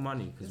 man. It's all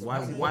money. Because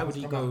why would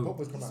he go?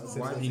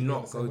 Why would he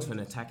not go to an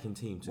attacking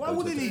team to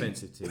go to a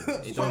defensive team?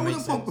 It don't make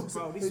sense.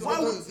 He's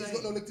got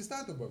no leg to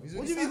stand on, bro. What do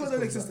you mean he's got no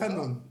leg to stand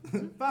on?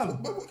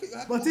 Fam.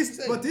 But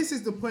this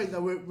is the point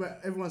that where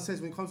everyone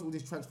says when it comes to all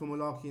this transfer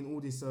malarkey and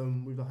all this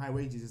with the high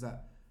wages is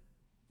that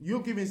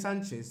you're giving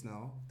Sanchez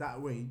now that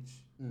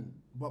wage,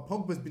 but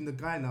Pogba's been the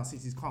guy now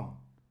since he's come.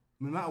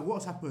 No matter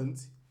what's happened,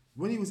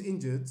 when he was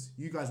injured,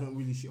 you guys weren't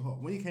really shit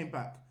hot. When he came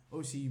back,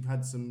 Obviously, you've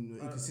had some I don't agree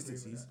with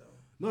inconsistencies. that,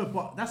 though. No,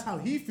 but that's how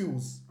he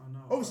feels. I know.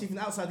 Obviously, from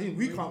the outside in,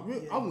 we Really? can't. Yeah.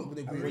 I'm not going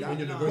to agree with When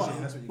you're that.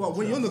 negotiating, that's what you But gotta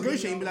when say. you're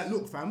negotiating, be like,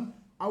 look, fam,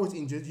 I was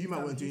injured. You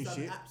might weren't doing He's done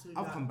shit. absolute,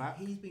 I've like, come back.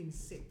 He's been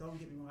sick. Don't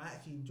get me wrong. I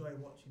actually enjoy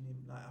watching him.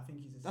 Like I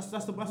think he's a.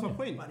 That's my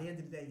point. But at the end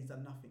of the day, he's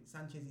done nothing.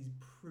 Sanchez is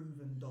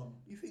proven done.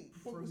 You think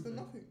Pogba's done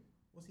nothing?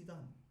 What's he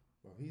done?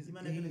 Well, He's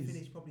man going to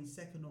finish probably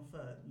second or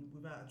third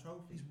without a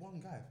trophy. He's one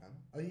guy,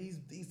 fam.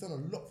 He's done a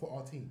lot for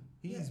our team.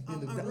 He's Yeah,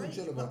 been the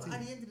angel of our but team.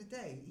 at the end of the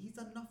day, he's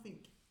done nothing.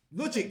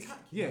 Logic,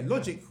 spectacular.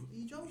 logic.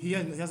 He joking? He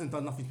hasn't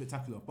done nothing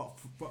spectacular, but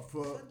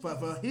for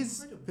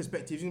his Incredible.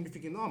 perspective, he's gonna be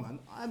thinking, "No, man,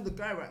 I'm the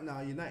guy right now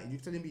at United. You're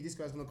telling me this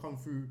guy's gonna come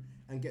through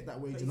and get that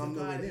wage, But and I'm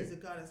nowhere near he's a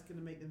it." guy that's going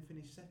to make them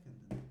finish second.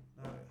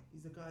 Like,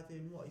 he's a guy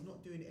doing what? He's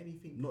not doing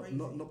anything Not crazy.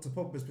 not to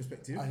Pogba's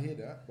perspective. I hear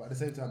that, but at the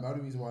same time, the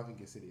only reason why I think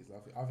it's silly is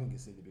I think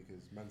it's silly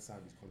because man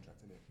signed his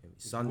contract in it.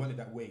 He wanted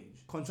that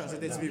wage. Contracts are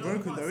Sorry, there to no. be You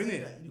broken, can't though, say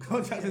innit? that. You can't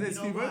Contracts say are that. there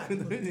to be You know why? broken,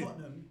 though, Because innit?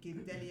 Tottenham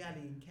give Dele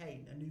Alli and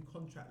Kane a new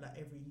contract like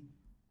every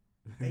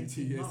 2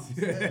 18 years. months.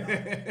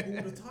 Like,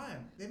 all the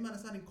time. Them man are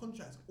signing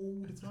contracts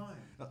all the time.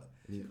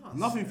 You can't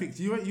Nothing say fixed.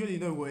 You already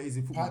know what it is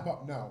in football. Pipe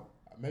up now,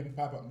 maybe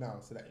pipe up now,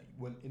 so that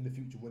when in the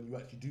future when you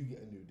actually do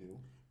get a new deal,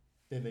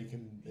 then they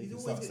can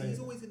start saying. He's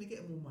always going to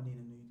get more money in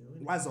a new deal.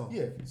 Isn't he? Wazza.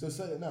 Yeah, so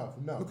say it now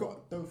from now. Look But I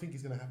don't think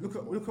it's gonna happen. Look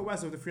at tomorrow.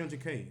 Wazza with the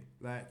 300k.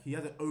 Like he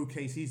had an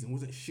okay season.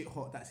 Wasn't shit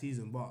hot that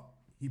season, but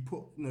he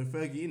put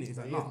Fergie in it. It's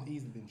like, He nah, hasn't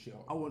easily been shit.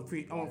 I want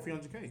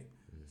 300k.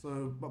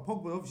 So, but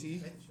Pogba obviously,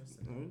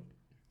 Interesting. you know,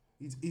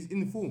 he's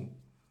in form.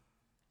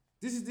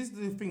 This is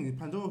the thing. The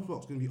Pandora's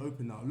box going to be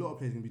open now. A lot of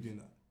players going to be doing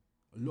that.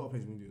 A lot of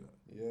players going to do that.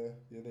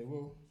 Yeah, they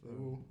will. They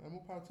will. And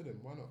more power to them.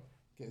 Why not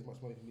get as much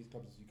money from these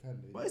clubs as you can?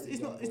 But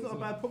it's not a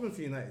bad problem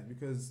for United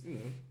because you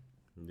know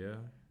Yeah.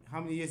 how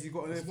many years you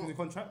got on It's there for not- the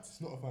contract?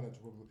 It's not a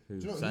financial problem. Who?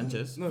 Do you know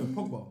Sanchez? No,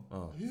 Pogba.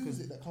 Oh. Who is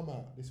it that come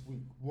out this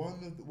week?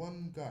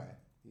 One guy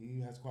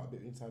who has quite a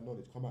bit of inside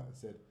knowledge come out and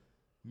said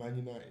Man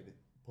United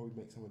probably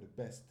make some of the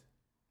best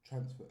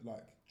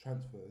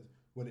transfers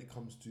when it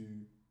comes to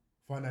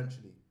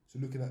financially. So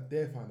looking at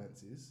their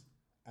finances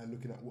and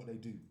looking at what they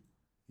do.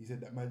 He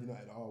said that Man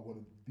United are one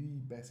of the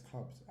best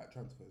clubs at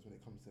transfers when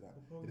it comes to that.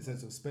 In the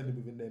sense of spending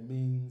within their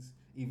means,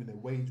 even their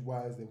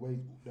wage-wise, the whole...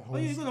 Oh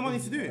yeah, you got the money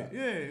to do everything it. like that.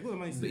 Yeah, you got the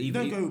money to do But it. You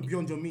even- don't go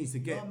beyond your means to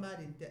You get. are mad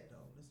in debt though.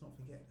 Let's not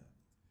forget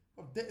that.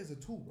 Bro, debt is a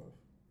tool, bro.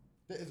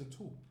 Debt is a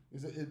tool.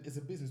 It's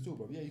a business tool,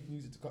 bro. Yeah, you can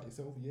use it to cut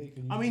yourself. Yeah, you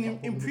can use I it mean, to in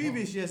cut problems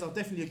previous years, I'll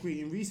definitely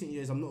agree. In recent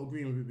years, I'm not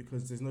agreeing with it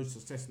because there's no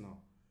success now,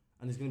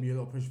 and there's going to be a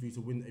lot of pressure for you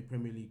to win a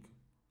Premier League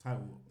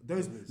title.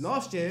 Those There is.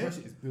 last year,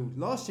 Pressure is building.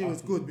 last year I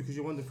was think. good because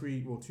you won the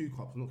 2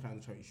 cups. I'm not counting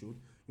the Charity Shield.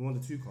 You won the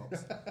 2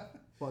 cups.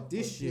 But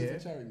this Well, year,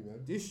 it's a charity,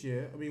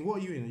 man. I mean, what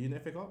are you in? Are you in the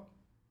FA Cup?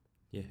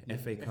 Yeah, Yeah.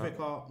 FA Cup. FA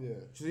Cup. Yeah.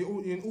 So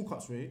you're in all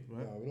cups, right? No,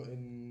 we're not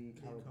in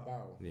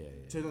Carabao. Yeah,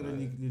 So you're not in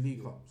the League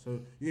Yeah. Cup.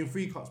 So you're in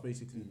 3 cups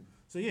basically. Mm.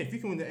 So yeah, if you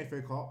can win the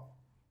FA Cup,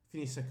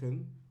 finish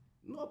second,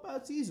 not a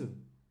bad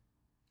season.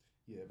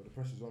 Yeah, but the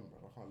pressure's on, bro.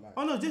 I can't lie.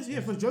 Oh no, just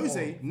for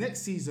Jose, next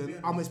To season be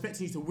I'm honest,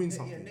 expecting you to win Yeah,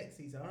 something. next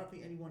season, I don't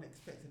think anyone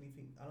expects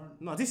anything. I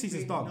don't. No, this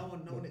season's really,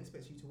 done. No one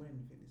expects you to win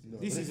anything this season. No,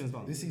 This but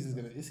season's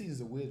done. This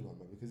season's a weird one,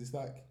 man, because it's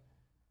like,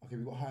 okay,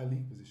 we got higher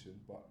league position,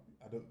 but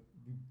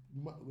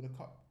we might win a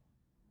cup,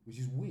 which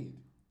is weird.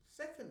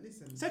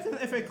 Second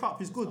FA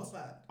Cup is it's good. Not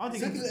bad. I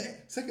think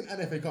Second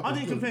and FA Cup. I is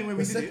didn't good, complain when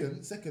but we did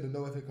it. Second and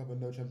no FA Cup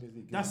and no Champions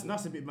League.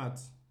 that's a bit mad.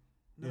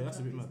 No Yeah, that's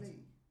a bit Champions mad.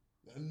 League.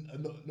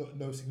 and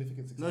no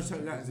significant success. No,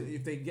 so like,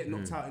 if they get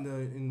knocked Mm. out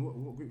in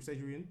what group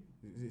stage are we in?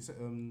 Is it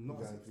Not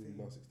not 16.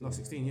 last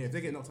 16? Yeah, if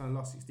they get knocked out in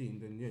last 16,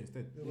 then yeah, it's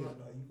dead. You're Yeah. right,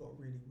 though. You've got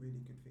a really, really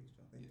good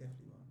fixture. They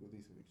definitely won. Got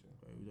decent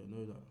fixture. We don't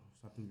know that.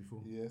 It's happened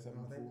before. Yeah, it's No,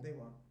 happened before. they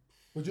won.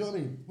 But do you know what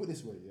I mean? Put it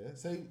this way, yeah.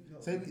 Say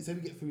No.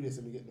 we get through this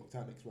and we get knocked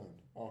out next round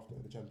after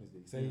the Champions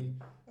League. Say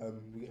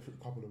we get through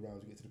a couple of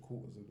rounds, we get to the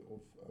quarters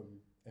of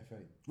FA.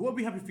 What would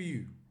be happy for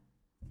you?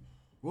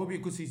 What would be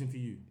a good season for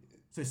you?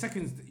 So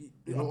seconds.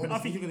 You know, I honestly-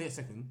 think you're gonna get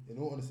second. In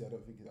all honesty, I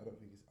don't think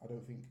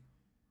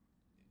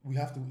we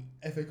have to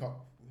FA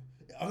Cup.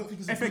 I don't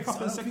think it's FA a good, Cup I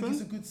and don't think second?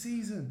 it's a good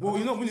season. Well, I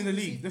you're don't not winning the think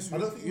it's a league. That's I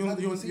don't think you're we've had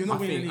a good not season.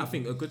 winning the I league.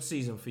 think a good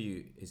season for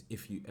you is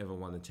if you ever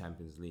won the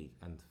Champions League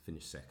and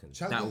finished second.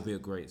 That would be a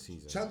great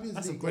season. Champions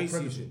That's a League great or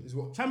Premiership season. is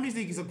what. Champions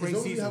League is a great As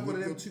long as you season. have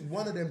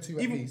one of them two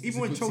at least. it's Even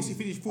a when good Chelsea season.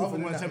 finished fourth Other and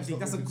than won the that, Champions it's League,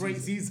 that's not a good great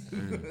season.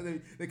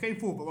 season. They came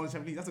fourth but won the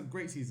Champions League. That's a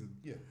great season.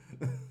 Yeah.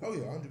 Oh yeah,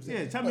 100%.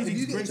 Yeah, Champions But League if is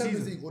you a get great the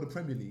Champions season. League or the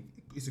Premier League,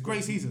 it's a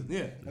Great season.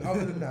 Yeah. And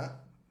other than that,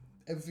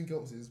 everything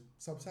else is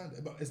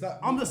substandard. But it's that.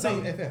 I'm just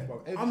saying- FF,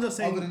 bro. I'm just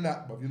saying- Other than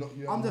that, bro, you're not.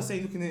 I'm just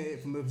saying, looking at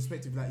it from the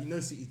perspective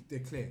that City, they're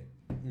clear.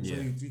 Yeah.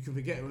 So you can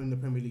forget we're in the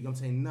Premier League. I'm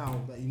saying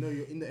now that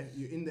you're in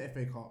the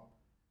FA Cup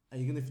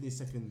and you're gonna finish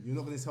second. You're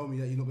not gonna tell me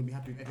that you're not gonna be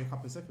happy with FA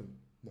Cup in second.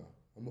 No,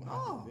 I'm not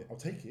happy with it. I'll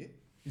take it.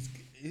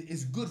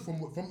 It's good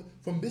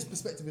from this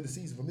perspective of the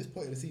season, from this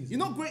point of the season. You're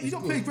not great. You it's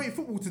don't good. play great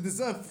football to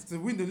deserve to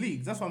win the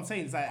league. That's what I'm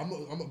saying. It's like, I'm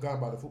not going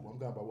by the football. I'm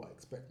going by what I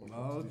expect. My club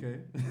oh, to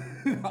do.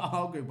 okay.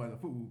 I'll go by the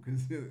football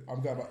because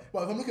I'm going by.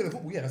 But if I'm looking at the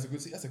football, yeah, that's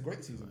a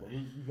great season. But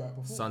we've got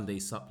performed. Sunday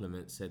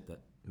supplement said that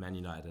Man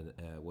United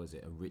was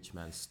it a rich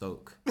man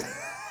Stoke.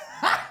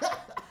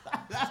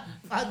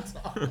 That's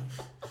Fanta.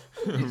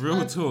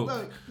 Real talk. No.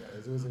 Yeah,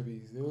 there's always gonna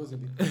be.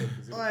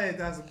 Oh,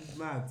 that's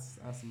mad.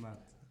 That's mad.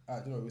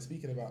 You know, we're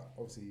speaking about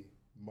obviously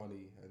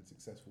money and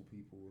successful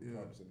people and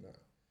clubs and that.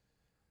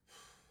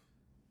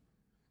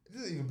 It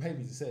doesn't even pay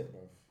me to say it,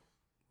 bruv.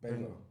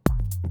 Wenger.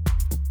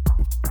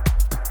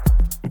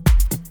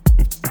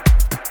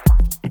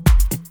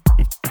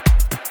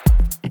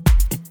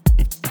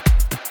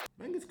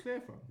 Wenger's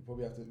clear, fam.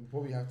 We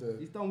probably have to.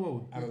 He's done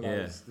well.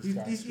 Analyze this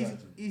guy's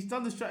strategy. He's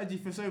done the strategy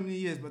for so many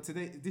years, but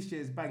this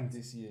year is banged.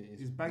 This year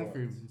is banged for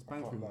him. It's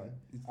banged for him.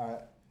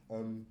 Alright,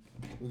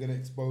 we're gonna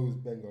expose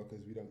Wenger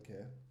because we don't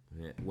care.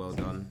 Yeah, well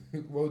done.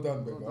 Well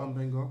done, Wenger. Well done,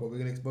 Wenger. But we're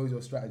gonna expose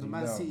your strategy The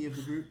Man now. City of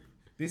the group.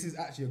 This is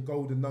actually a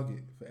golden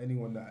nugget for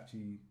anyone that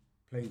actually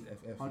plays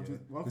FF.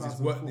 100 Because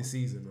it's worked this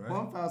season, right?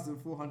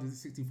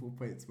 1,464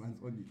 points,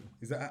 man's on you.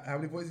 Is that how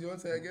many points do you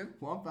want to say again?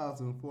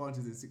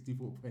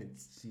 1,464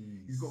 points.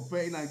 Jeez. He's got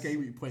 39 game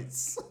week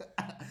points.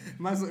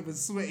 Man's not even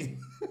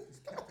sweating.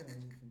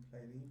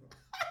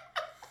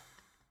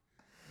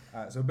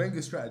 Alright, so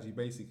Wenger's strategy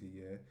basically,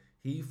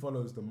 he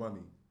follows the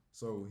money.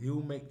 So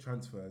he'll make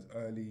transfers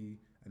early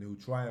and he'll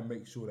try and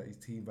make sure that his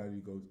team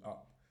value goes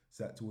up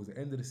so that towards the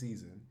end of the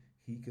season,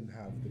 he can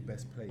have the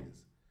best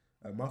players.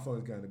 My phone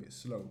is going a bit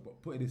slow,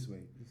 but put it this way.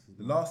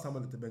 The last time I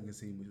looked at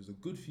Wenger's team, which was a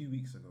good few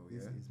weeks ago,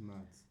 This is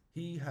mad.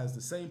 he has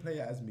the same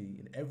player as me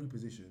in every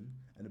position,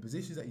 and the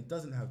positions that he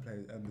doesn't have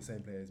the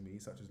same player as me,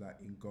 such as like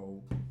in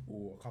goal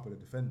or a couple of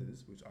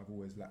defenders, which I've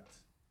always lacked,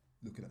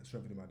 looking at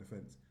strengthening my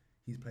defence,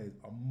 his players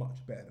are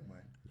much better than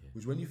mine. Yeah.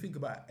 Which when you think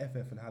about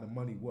FF and how the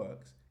money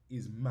works,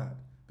 is mad,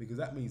 because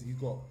that means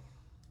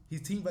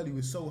his team value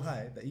is so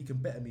high that he can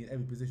better me in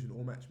every position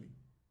or match me,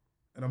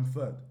 and I'm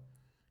third.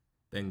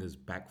 Wenger's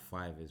back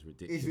five is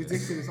ridiculous. It's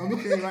ridiculous. I'm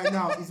looking at it right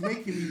now. It's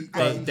making me.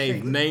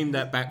 They've named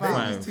that back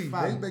five.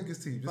 Name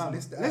Wenger's team. Just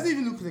list it out. Let's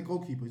even look at the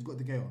goalkeeper. He's got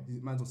De Gea.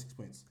 His man's on 6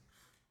 points.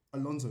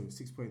 Alonso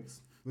 6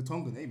 points.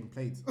 Vertonghen ain't even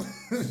played.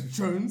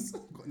 Jones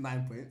got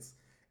 9 points.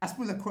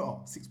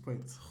 Aspilicueta 6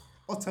 points.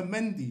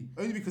 Otamendi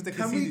only because they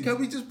Can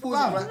we just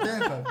pause it right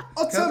there, fam?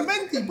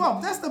 Otamendi,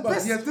 Bob. That's the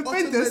best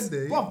defenders.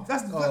 Otamendi. Bob,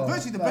 that's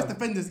virtually the best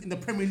defenders in the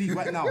Premier League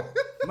right now.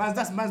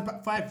 Man's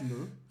back five, you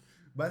know.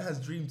 Man has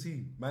dream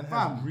team. Man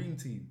has dream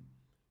team.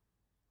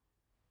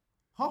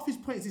 Half his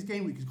points this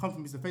game week has come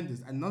from his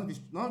defenders, and none of his.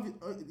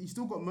 He's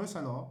still got Mo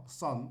Salah,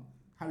 Son,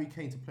 Harry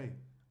Kane to play.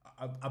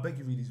 I beg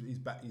you read his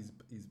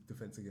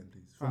defence again,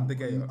 please. From De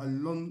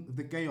Gea.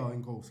 De Gea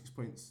in goal, 6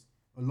 points.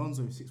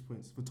 Alonso 6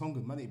 points.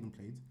 Vertonghen, man ain't even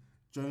played.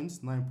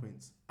 Jones 9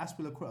 points.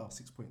 Aspilicueta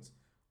 6 points.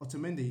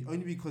 Otamendi,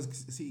 only because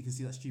City can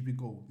see that stupid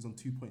goal, is on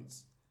 2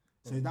 points.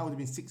 So that would have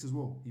been 6 as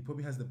well. He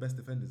probably has the best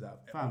defenders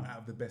out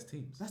of the best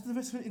teams. That's the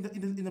best in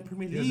the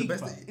Premier League.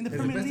 In the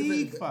Premier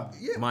League, fam.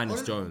 Yeah,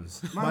 Minus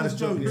Jones. Minus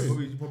Jones.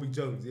 Yeah, probably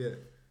Jones. Yeah.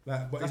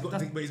 But he's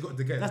got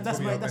De Gea. That's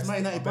my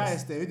United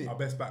bias there, isn't it? Our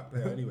best back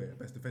player anyway,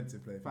 best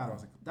defensive player. Fam,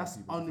 that's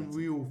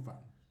unreal, fam.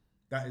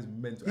 That is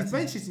mental. His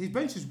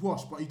bench is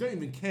washed, but you don't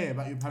even care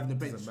about you having a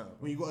bench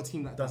when you got a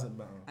team like that. Doesn't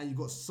matter. And you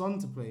got Son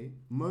to play,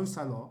 Mo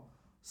Salah,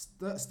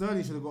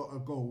 Sterling should have got a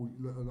goal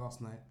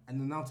last night,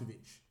 and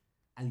Arnautovic,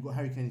 and you got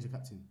Harry Kane as your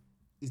captain.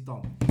 It's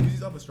done. Who's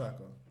his other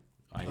striker?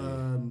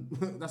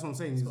 That's what I'm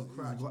saying. He's got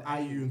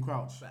Ayew and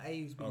Crouch. But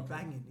Ayew's been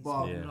banging.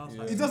 But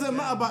it doesn't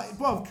matter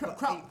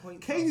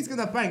about Kane is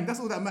gonna bang. That's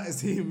all that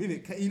matters to him,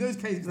 innit? He knows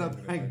Kane's gonna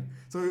bang.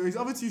 So his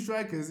other two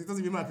strikers, it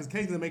doesn't even matter because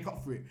Kane's gonna make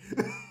up for it.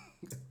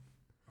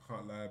 I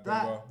can't lie.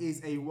 That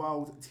is a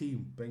wild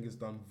team. Wenger's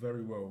done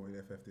very well in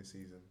FF this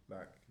season,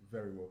 like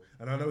very well.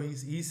 And I know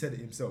he said it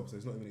himself, so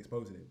it's not even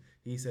exposing him.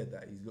 He said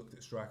that he's looked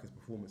at strikers'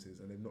 performances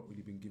and they've not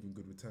really been given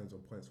good returns on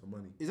points for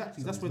money.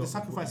 Exactly, so that's where the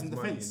sacrifice in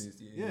defence.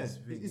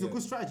 It's a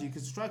good strategy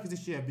because strikers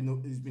this year have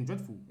been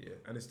dreadful. Yeah,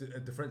 and it's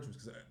differentials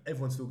because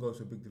everyone still goes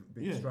for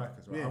big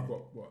strikers, right? Yeah. I've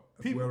got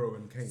Aguero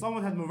and Kane.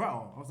 Someone had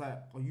Morata. I was like,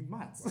 are you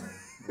mad? Wow.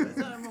 There's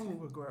nothing wrong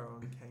with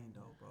Aguero and Kane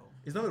though, bro.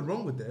 There's nothing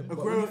wrong with them.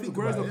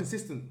 Aguero's not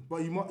consistent,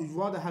 but you'd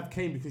rather have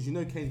Kane because you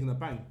know Kane's gonna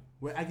bang.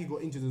 Where Aggie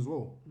got injured as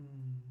well.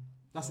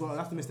 That's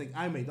the mistake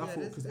I made. I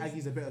thought because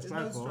Aggie's a better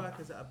striker. There's no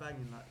strikers that are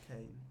banging like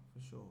Kane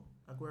for sure.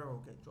 Aguero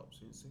will get dropped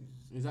soon.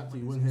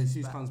 Exactly when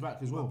Jesus comes back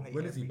as well.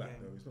 When is he back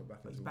though? He's not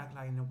back. He's back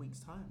like in a week's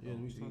time. Yeah, in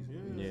a week's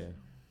time. Yeah.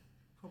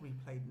 Probably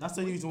played. That's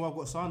the only reason why I've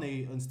got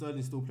Sane and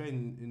Sterling still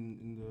playing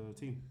in the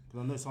team because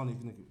I know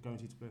Sane's going to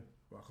guarantee to play.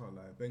 But I can't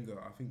lie, Wenger.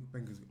 I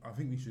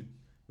think we should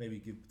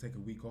maybe take a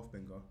week off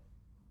Wenger,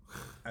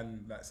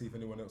 and like see if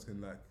anyone else can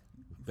like.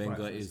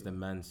 Wenger is the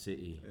Man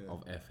City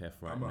of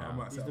FF right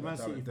now. He's the Man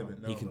City.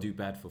 He can do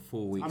bad for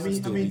 4 weeks. I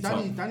mean,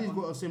 Danny's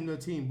got a similar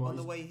team, but on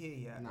the way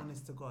here,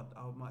 honest to God,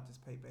 I might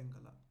just pay Wenger.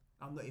 Like,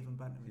 I'm not even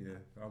bantering.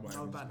 Yeah, I might.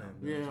 No banter.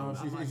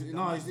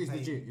 It's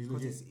legit. It's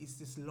legit. It's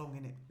just long,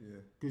 innit?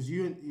 Yeah. Because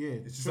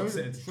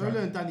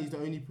Shola and Danny's the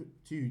only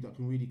two that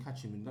can really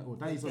catch him.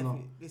 Danny's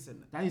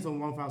on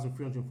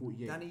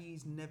 1,348.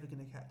 Danny's never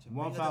gonna catch him.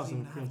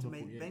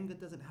 1,348. Wenger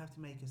doesn't have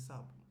to make a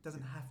sub.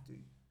 Doesn't have to.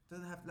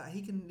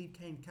 He can leave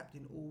Kane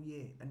captain all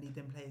year and leave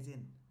them players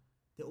in.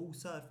 They're all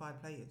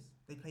certified players.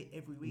 They play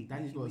every week.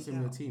 Danny's got a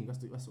similar team.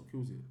 That's what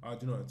kills it.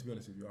 Do you know? To be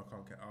honest with you, I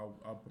can't.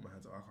 I'll put my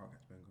hands up. I can't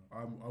catch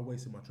Wenger. I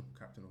wasted my triple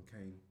captain on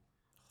Kane.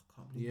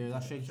 Yeah,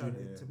 that shakes you.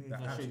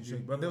 That shakes you.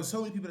 But there were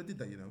so many people that did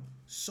that, you know.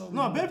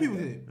 Better people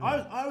did it.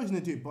 I always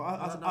didn't do it, but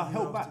I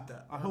held back.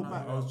 I held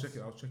back. I was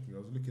checking. I was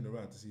looking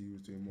around to see who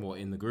was doing more. What,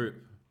 in the group?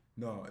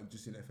 No,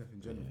 just in FF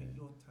in general. I think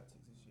your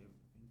tactics this year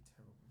have been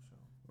terrible,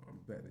 Sean. I'm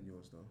better than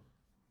yours, though.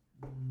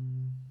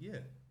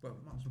 Yeah, but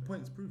Much the better.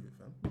 points prove it,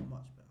 fam.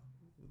 Much better.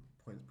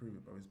 Points prove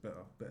it, but it's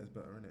better. Better's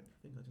better, innit? I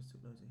think I just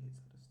took loads of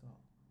hits at the start.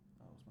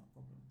 That was my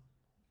problem.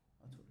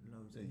 I took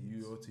loads of Yeah,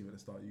 hits. your team at the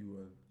start, you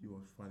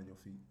were finding your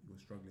feet. You were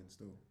struggling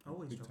still. I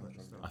always Big struggle time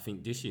at the struggling. I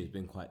think this year's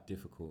been quite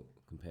difficult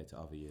compared to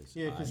other years.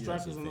 Yeah, because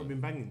strikers have not been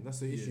banging.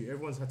 That's the Yeah. issue.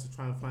 Everyone's had to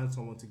try and find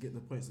someone to get the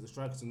points that the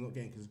strikers are not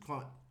getting because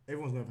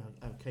everyone's going to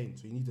have Kane,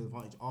 so you need the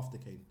advantage after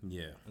Kane.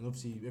 Yeah. And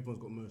obviously, everyone's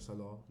got Mo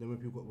Salah. Then when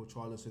people got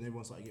Richarlison,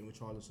 everyone started getting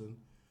Richarlison.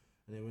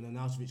 And then when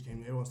Arnautovic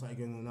came, everyone started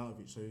getting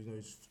Arnautovic. So,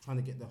 he's trying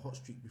to get the hot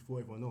streak before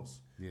everyone else.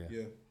 Yeah.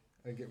 Yeah,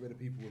 and get rid of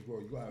people as well.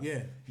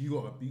 You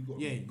got to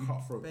be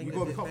cutthroat.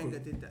 Wenger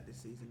did that this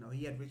season. though.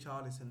 He had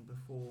Richarlison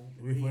before.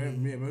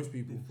 Most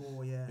people.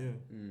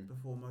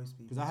 Before most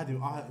people. Because I had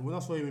him. When I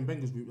saw him in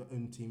Wenger's group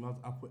team,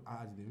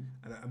 I added him.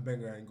 And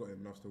Wenger ain't got him,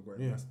 and I've still got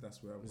him. Yeah.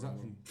 That's where I'm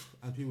Exactly.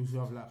 And people who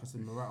have, like I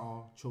said,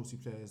 Morata, Chelsea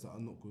players that are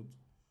not good.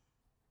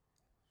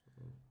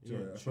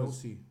 Sorry,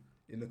 Chelsea.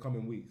 In the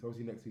coming weeks,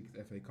 obviously next week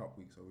is FA Cup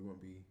week, so we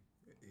won't be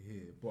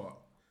here. But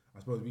I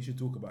suppose we should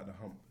talk about the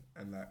hump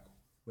and like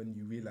when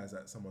you realise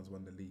that someone's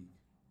won the league,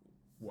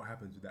 what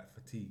happens with that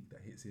fatigue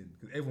that hits in?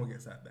 Because everyone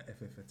gets that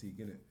FF fatigue,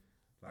 innit?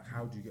 Like,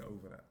 how do you get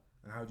over that?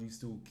 And how do you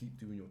still keep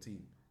doing your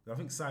team? I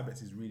think side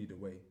bets is really the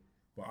way.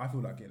 But I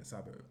feel like getting a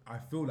side bet. I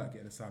feel like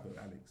getting a side bet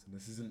with Alex, and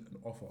this isn't an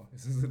offer.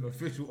 This isn't an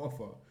official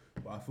offer.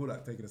 But I feel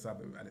like taking a side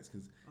bet with Alex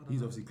because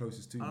he's obviously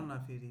closest to you. I don't know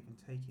if he'd even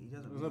take it. He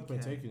doesn't. There's no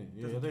point taking it.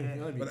 Yeah, I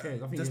don't really care.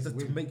 I think just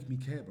it's to make me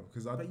care, bro.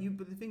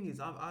 But the thing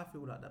is, I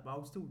feel like that, but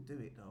I'll still do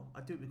it though.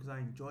 I do it because I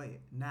enjoy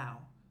it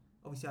now.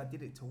 Obviously, I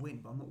did it to win,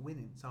 but I'm not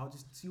winning. So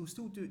you'll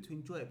still do it to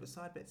enjoy it. But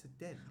side bets are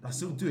dead. I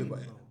still do it, but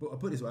I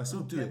put it this way, I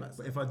still do it.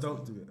 But if I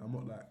don't do it, I'm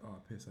not like,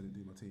 piss, I didn't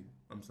do my team.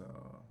 I'm just like,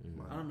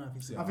 I don't know if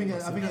it's. I think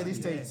at this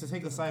stage to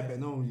take a side bet,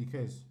 no one really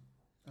cares.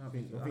 I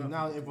think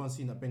now everyone's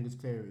seen that Benger's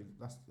clear.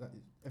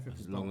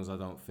 As long as I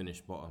don't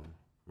finish bottom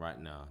right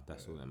now,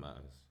 that's all that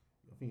matters.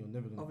 I think you're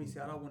never gonna.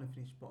 Obviously, I don't want to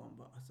finish bottom,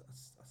 but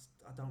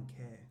I don't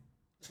care.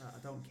 I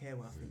don't care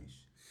where I finish.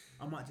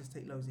 I might just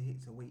take loads of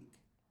hits a week.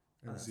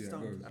 I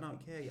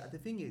don't care. The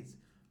thing is,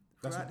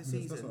 throughout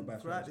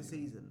the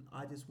season,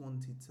 I just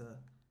wanted to.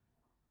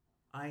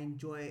 I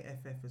enjoy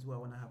FF as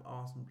well when I have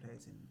Arsenal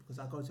players in because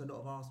I go to a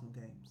lot of Arsenal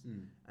games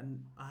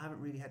and I haven't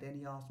really had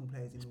any Arsenal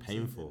players in. It's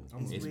painful.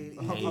 It's really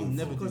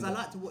painful because I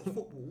like to watch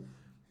football.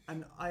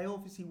 And I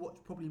obviously watch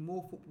probably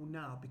more football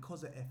now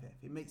because of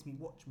FF. It makes me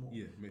watch more.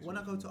 Yeah, when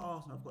I go to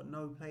Arsenal, I've got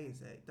no players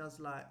there. It does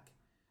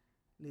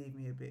leave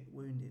me a bit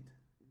wounded.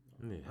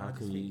 Yeah, how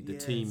can the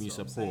team you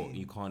support,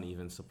 you can't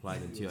even supply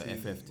them to your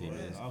FF team?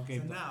 So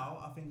now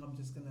I think I'm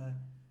just gonna,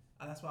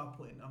 and that's why I'm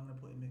gonna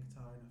put in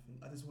Mkhitaryan.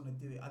 I just want to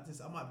do it.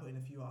 I might put in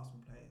a few Arsenal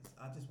players.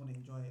 I just want to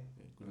enjoy it.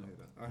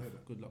 I heard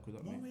that. Good luck with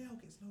that, mate. Monreal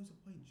gets loads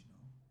of points, you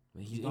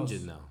know. He's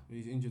injured now.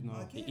 He's injured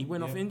now. He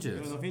went off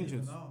injured.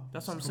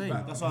 That's what I'm saying.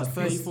 That's the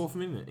 34th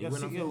minute. He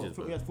went off injured.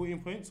 He had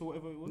 14 points or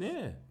whatever it was.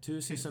 Yeah, 2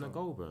 assists and a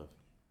goal, bro.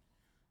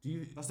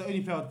 That's the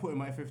only player I'd put in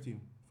my FF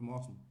team from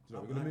Arsenal.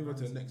 So we're gonna move on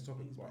to the next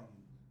topic. But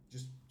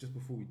just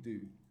before we do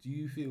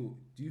you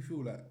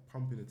feel like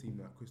pumping a team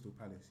like Crystal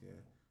Palace,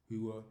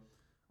 who were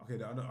I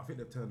think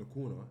they've turned the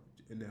corner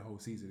in their whole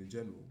season in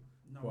general.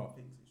 No one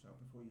thinks it, Sean,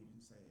 before you even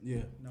say it.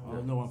 Yeah,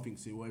 no one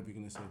thinks it. Whatever you're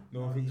gonna say.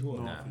 No one thinks what?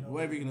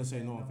 Whatever you're gonna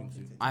say, no one thinks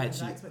it. I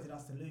expected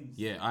us to lose.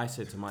 Yeah, I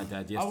said to my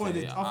dad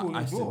yesterday,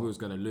 I said we was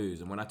gonna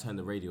lose, and when I turned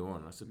the radio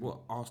on, I said,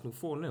 "What? Arsenal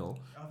 4-0?"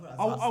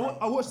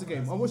 I watched the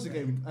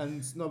game.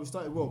 And no, we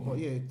started well, but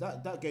yeah,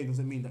 that game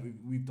doesn't mean that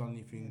we've done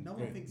anything. No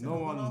one thinks. No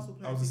one.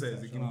 I was to say,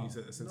 is it giving you a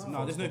sense of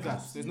no, there's no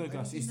gas. There's no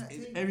gas.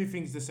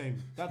 Everything's the same.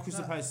 That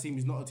Crystal Palace team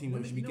is not a team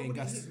that should be getting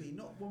gas.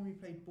 Not when we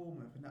played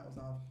Bournemouth, and that was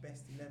our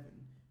best 11.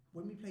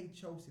 When we played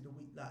Chelsea the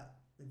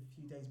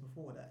few days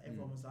before that,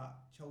 everyone was like,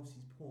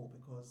 Chelsea's poor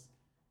because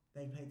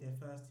they played their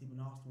first team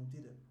and Arsenal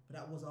didn't. But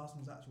that was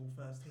Arsenal's actual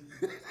first team.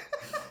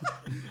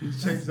 You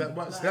changed that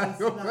much.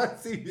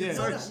 First team. Yeah.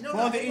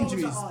 Bar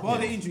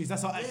the injuries,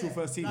 that's our actual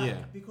first team.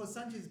 Because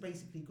Sanchez is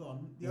basically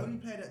gone. The only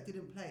player that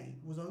didn't play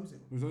was Ozil.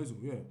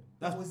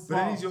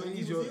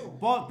 He's your.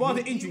 Bar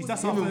the injuries,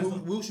 that's our first.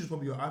 Wilshire's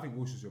probably I think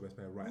Wilshire's your best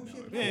player right now.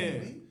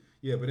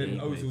 Yeah, but then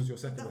Ozil's your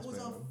second best player.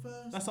 That was our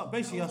first. That's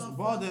basically us.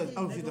 Bar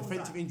the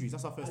defensive injuries,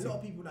 that's our first team. A lot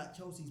of people like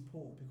Chelsea's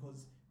poor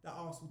because that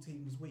Arsenal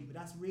team was weak, but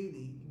that's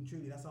really and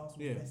truly that's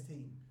Arsenal's best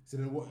team. So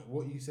then,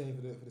 what are you saying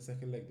for the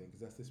second leg then? Because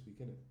that's this week,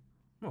 isn't it?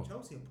 Oh.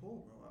 Chelsea are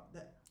poor,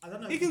 bro. I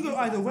don't know. It can go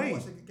either way.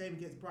 Watch the game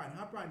against Brighton.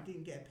 How Brighton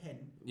didn't get a pen.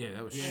 Yeah,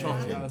 that was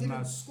shocking. That was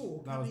mad.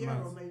 Score.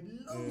 Caballero made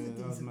loads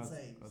of decent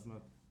saves. That was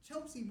mad.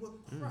 Chelsea were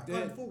crap.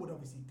 Going forward,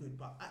 obviously good,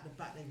 but at the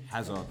back they.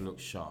 Hazard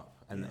looked sharp.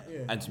 And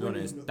Yeah. and to be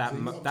honest, So that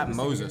you're that optimistic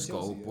Moses against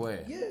goal, Chelsea, yeah?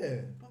 boy.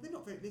 Yeah. But they're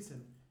not very.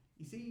 Listen,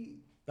 you see,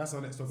 That's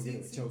our next topic,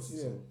 isn't it? Chelsea.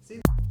 Yeah.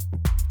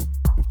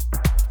 So.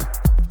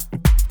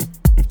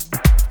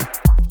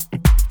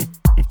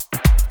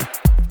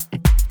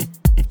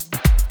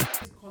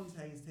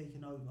 Conte is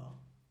taken over.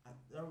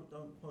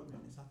 Don't quote me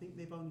on this. I think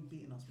they've only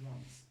beaten us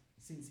once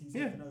since he's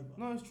Yeah. taken over.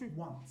 No, it's true.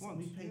 Once. Once,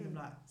 We've played yeah. them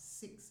like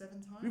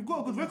 6-7 times. We've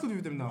got a good record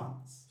with them now.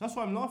 Once. That's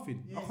why I'm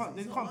laughing. Yeah, They it's not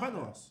can't like banter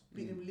that. us.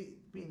 Beat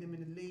them in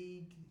the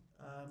league.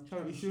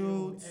 Charity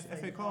Shields,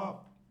 FA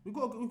Cup. We've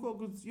got a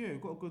good. Yeah,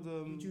 we've got a good.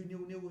 We drew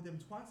 0-0 with them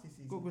twice this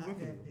season. got a good at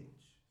their record.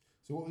 pitch.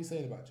 So what are we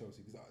saying about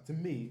Chelsea? Because to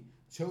me,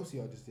 Chelsea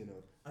are just in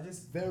a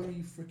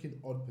very freaking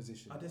odd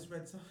position. I just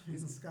read something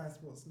in Sky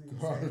Sports News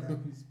Go on, saying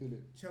that spill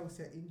it.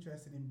 Chelsea are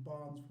interested in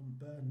Barnes from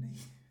Burnley.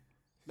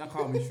 That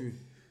can't be true.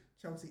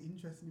 Chelsea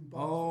interested in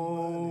Barnes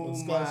Oh On from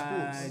Sky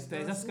my Sports.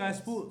 days. That's Sky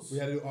Sports. We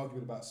had a little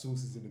argument about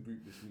sources in the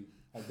group this week.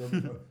 I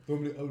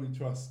normally only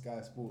trust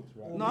Sky Sports,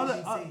 right? No,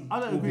 I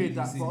don't Or agree with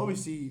that. BBC. But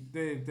obviously,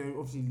 they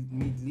obviously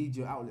need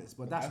media outlets.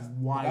 But that's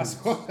wild. That's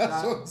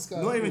what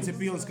Sky Not even Sports. to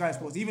be on Sky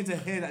Sports, even to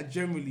hear that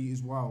generally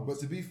is wild. But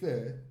to be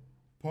fair,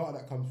 part of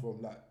that comes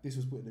from this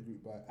was put in the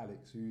group by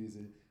Alex, who is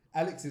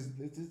Alex is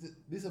this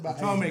is about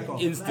Troublemaker.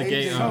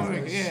 Instigator.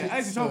 Troublemaker, yeah,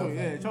 Alex is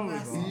troublemaker, yeah,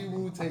 troublemaker.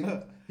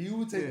 He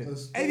will take Yeah. a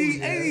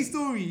story. Any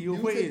story He you'll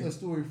will put take in. a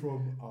story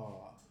from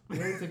He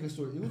will take a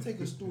story. He will take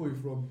a story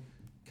from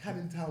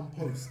Canning Town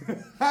Post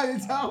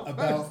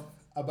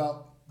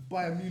about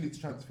Bayern Munich's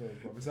transfer.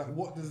 Bro. It's like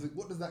what does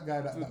that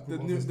guy that The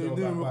put new on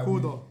the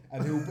recorder.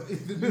 and he'll put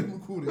the new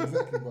recorder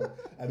exactly, bro,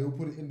 and he'll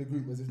put it in the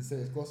group as if to say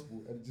it's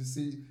gospel and just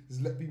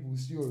let people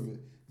stew of it.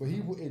 But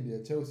he put in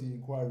there Chelsea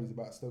inquiries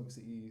about Stoke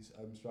City's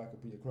striker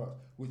Peter Crouch,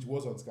 which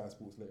was on Sky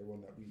Sports later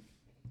on that week,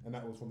 and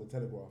that was from the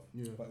Telegraph.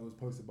 Yeah. But it was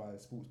posted by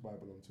Sports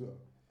Bible on Twitter.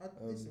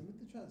 Listen, with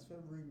the transfer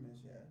rumours,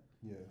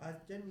 Yeah. I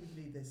genuinely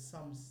believe there's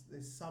some.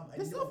 There's a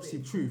little obviously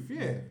bit of truth,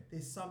 yeah.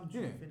 There's some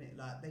truth in it.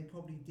 Like they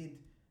probably did.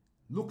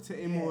 Looked at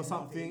him or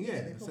something, yeah,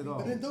 yeah. they Said,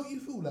 probably- But then don't you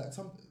feel like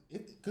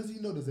because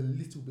there's a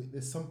little bit,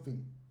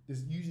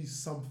 there's usually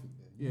something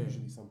there. Yeah.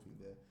 Usually something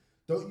there.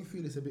 Don't you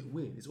feel it's a bit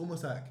weird? It's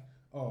almost like,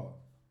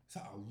 it's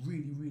like a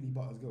really, really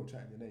butters girl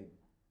chatting your name.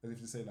 As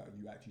if to say like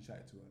you actually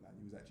chatted to her, like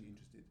you was actually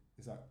interested.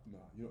 It's like, nah,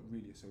 you're not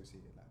really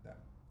associated like that.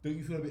 Don't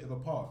you feel a bit of a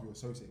part if you're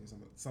associating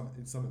with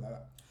something like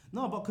that?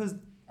 No, because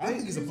I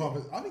think it's a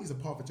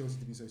part for Chelsea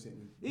to be associated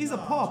with. it is a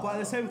part, but at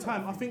the same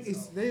time, I think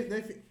it's they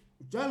think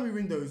January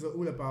windows are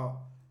all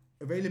about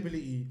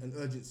availability and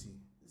urgency.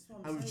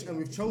 And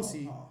with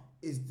Chelsea,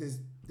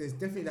 there's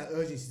definitely that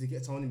urgency to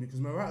get someone in because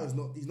Morata's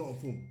he's not on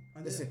form.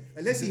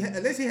 Unless he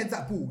heads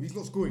that ball, he's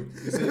not scoring.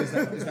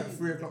 It's like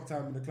 3 o'clock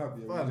time in the club,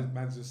 yeah. Where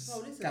man's just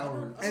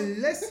scouring.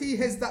 Unless he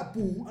heads that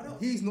ball,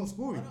 he's not I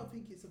scoring. don't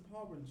think it's a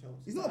par on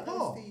Chelsea. He's not a I know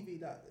par. Stevie,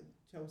 that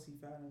Chelsea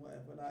fan or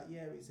whatever,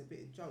 it's a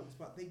bit of jokes,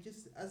 but they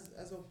just, as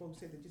Oswald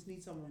said, they just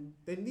need someone.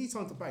 They need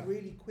someone to bang.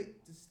 Really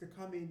quick just to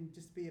come in,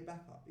 just be a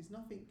backup. It's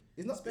nothing.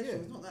 It's not special. yeah.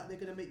 It's not that they're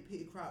going to make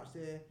Peter Crouch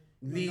their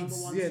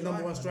Leeds,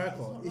 number one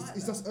striker.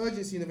 It's just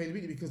urgency and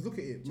availability because look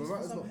at it,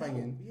 Morata's not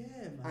banging. Yeah,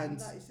 man. And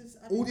it's just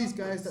all these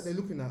guys that they're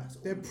looking at,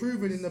 they're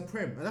proven in the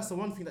Prem, and that's the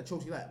one thing that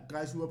Chelsea like,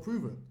 guys who are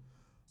proven.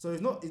 So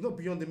it's not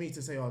beyond me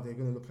to say, they're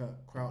going to look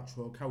at Crouch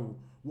or Carroll.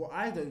 What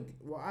I don't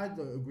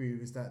agree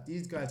with is that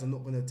these guys are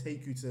not going to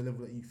take you to the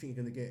level that you think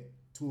you're going to get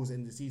towards the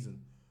end of the season.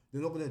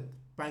 They're not going to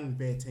bang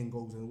bare 10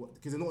 goals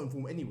because they're not in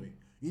form anyway.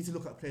 You need to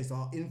look at players that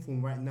are in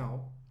form right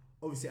now,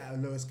 obviously at a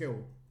lower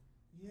scale.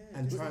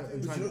 Yeah, Do you know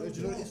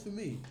what it is for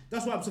me?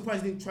 That's why I'm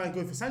surprised he didn't try and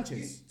go for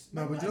Sanchez.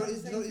 No, but do you know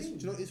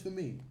what it is for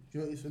me? Do you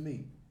know what it is for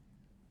me?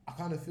 I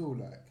kind of feel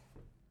like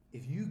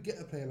if you get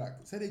a player like,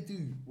 say they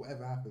do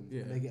whatever happens,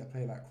 and they get a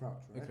player like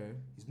Crouch, right? Okay.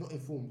 He's not in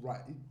form,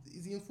 right?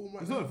 Is he in form right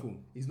He's now? not in form.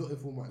 He's not in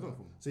form right now.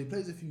 So he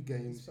plays a few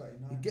games,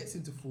 he gets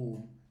into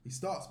form, he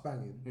starts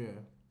banging. Yeah.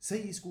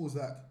 Say he scores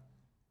like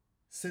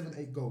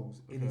 7-8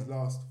 goals in his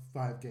last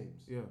 5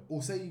 games. Yeah.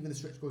 Or say even the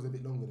stretch goes a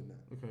bit longer than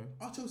that. Okay.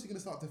 Are Chelsea going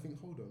to start to think,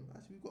 hold on,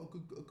 actually we've got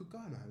a good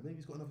guy now, maybe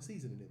he's got another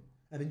season in him.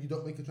 And then you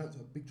don't make a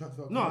big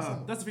transfer.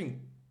 No, that's the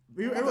thing.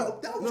 How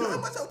much that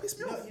would piss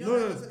me off?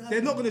 No,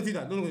 they're not going to do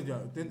that. They're not going to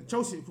do that.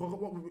 Chelsea,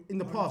 in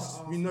the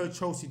past, we know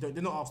Chelsea don't.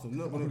 They're not Arsenal.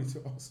 They're not going to.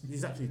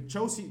 Exactly.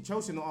 Chelsea,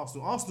 not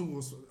Arsenal. Arsenal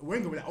was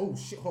Wenger was like, oh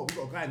shit, hot, we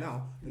got a guy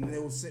now, and then they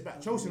will sit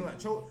back. Chelsea,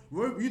 not like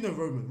you know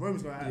Roman.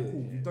 Roman's going,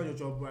 cool, you've done your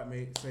job, right,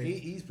 mate.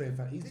 He's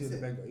playing. He's doing the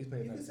Wenger. He's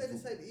playing. You can say the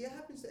same. It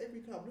happens to every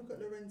club. Look at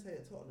Llorente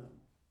at Tottenham.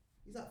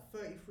 He's like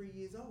 33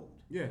 years old.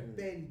 Yeah.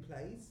 Barely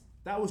plays.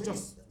 That was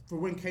just for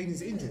when Kane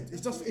is injured.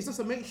 It's just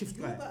a makeshift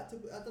guy.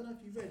 I don't know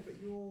if you read, but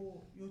you're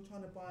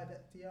trying to buy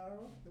that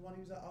Diarra, the one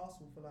who was at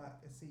Arsenal for like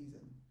a season.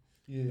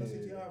 Yeah.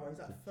 Diarra, he's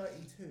like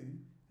 32,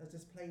 has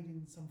just played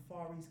in some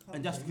Far East country.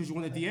 And that's because you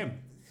want a DM.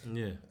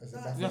 Yeah.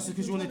 That's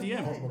because you want a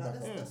DM. That's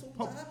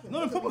all that happens.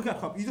 No, in Pop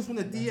Cup, you just want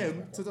a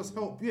DM to just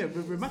help. Yeah,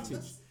 with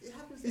Matic. It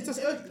happens. It's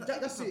just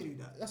that's it.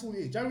 That's all it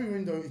is. January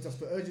window is just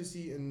for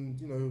urgency and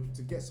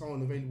to get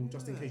someone available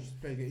just in case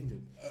players get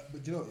injured.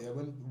 But you know,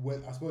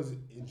 when I suppose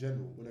in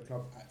general, when a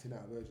club acting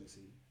out of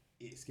urgency,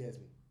 it scares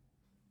me.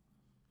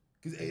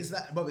 Because it's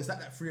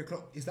that 3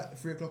 o'clock. Is that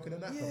 3 o'clock in the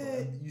night? Yeah.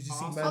 You just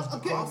see Arsenal- man's I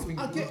get Arsenal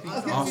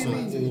what you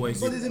mean.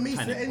 always But there's a means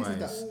to panic end with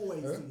that. buys.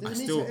 Always. There's a I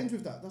means still- to end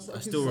with that. That's what I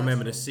it still is.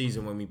 remember the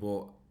season when we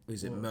bought,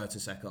 was it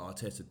Mertesacker,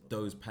 Arteta,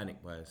 those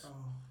panic buys. Oh.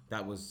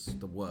 That was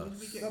the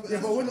worst. Yeah,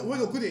 but we're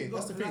not good at it.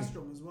 That's the thing.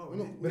 Lastrom as well. We're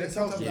not. innit? But then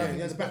sometimes Yeah. he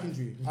has a back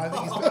injury.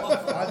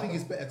 I think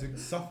it's better to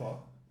suffer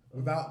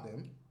without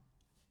them,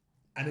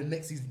 and then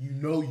next season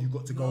you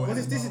got to go. Well, and-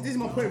 this is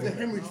my point with the No,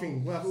 hemorrhage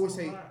thing. Where I always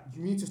say right.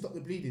 you need to stop the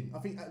bleeding. I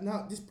think now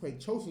at this point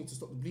Chelsea need to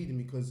stop the bleeding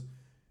because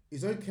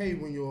it's okay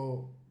when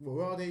you're.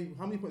 Where are they?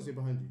 How many points are they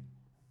behind you?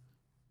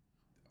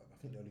 I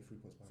think they're only 3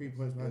 points behind. 3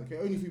 points behind. Okay,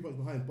 only 3 points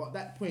behind. But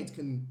that point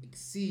can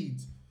exceed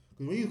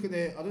because when you look at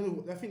their, I don't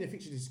know. I think their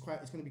fixture is quite.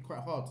 It's going to be quite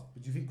hard.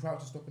 But do you think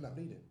Crouch is stopping that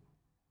bleeding?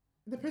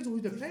 It depends on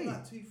who they For play.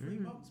 like 2-3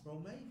 months,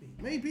 bro. Maybe.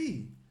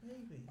 Maybe.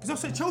 Maybe. Because I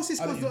said Chelsea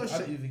I don't scores not a even- I don't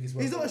shit. even think it's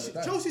He's worth not a it. shit.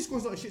 That- Chelsea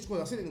scores not a shit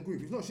squad. I said it in the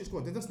group. He's not a shit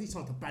squad. They just need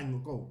someone to bang a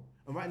goal.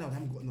 And right now they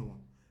haven't got no one.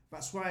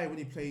 That's why when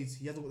he plays,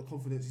 he hasn't got the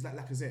confidence. He's like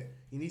Lacazette.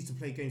 He needs to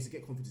play games to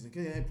get confidence. He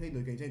ain't played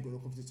no games. He ain't got no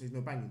confidence. So he's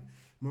no banging.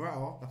 Morata,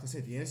 like I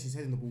said, yes, he's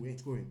heading the ball. He ain't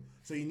scoring.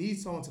 So you need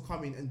someone to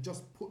come in and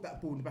just put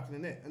that ball in the back of the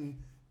net.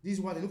 And these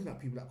are why they're looking at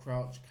people like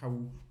Crouch,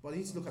 Carroll. But they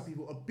need to look at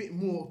people a bit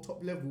more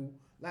top level.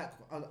 Like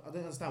I don't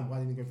understand why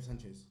they didn't go for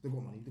Sanchez. They've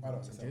got money. They've I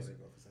got don't understand Sanchez. why they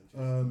got for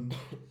Sanchez.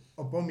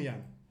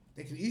 Aubameyang.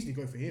 They can easily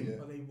go for him. Yeah.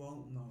 But they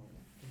won't know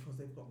because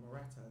they've got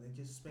Morata. They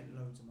just spent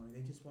loads of money.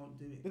 They just won't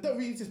do it. They don't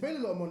really need to spend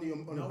a lot of money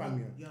on No Aubameyang.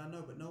 one, yeah, I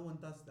know, but no one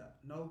does that.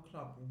 No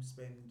club will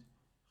spend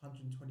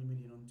 120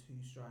 million on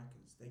 2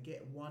 strikers. They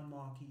get one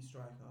marquee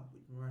striker,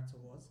 which Morata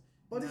was.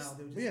 But, Now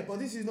they'll just but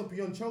this is not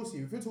beyond Chelsea.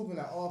 If you're talking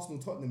like Arsenal,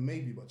 Tottenham,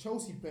 maybe, but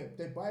Chelsea,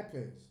 they buy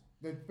players.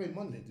 They spend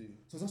money. They do.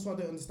 So that's why I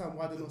don't understand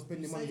why they're not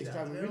spending You money say this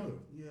that, time but in they window.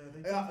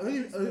 don't-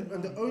 Yeah, they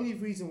And the only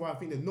reason why I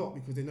think they're not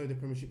because they know the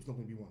Premiership's not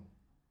going to be won.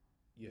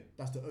 Yeah.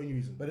 That's the only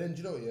reason. But then,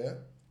 do you know what, yeah?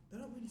 They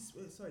don't really.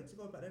 Sorry to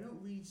go back. They don't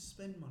really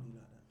spend money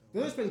like that. They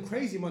don't spend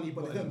crazy money,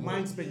 but Well, they don't they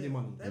mind will. spending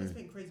money. They haven't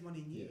spent crazy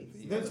money in years.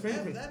 Yeah. They don't spend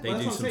crazy. They But do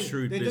that's what I'm some saying.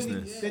 shrewd They don't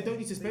business. need- They don't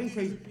need to They spend do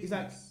crazy. shrewd It's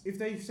like business. if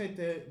they said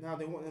that now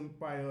they want them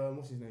by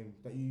what's his name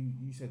that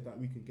you said that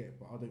we could get,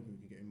 but I don't think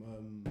we could get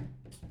him.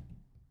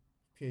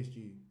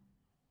 PSG.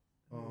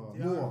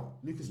 Moura,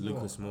 Lucas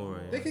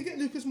Moura. They can get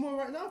Lucas Moura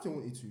right now if they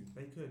wanted to.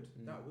 They could.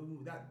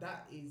 Mm.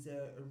 That is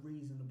a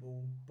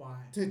reasonable buy.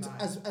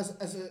 As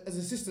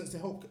assistants to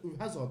help with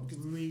Hazard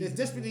because they Reasonable.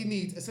 desperately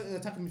need a certain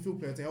attacking midfield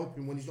player to help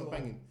him when he's not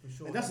banging. For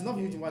sure. And that's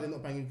another reason why they're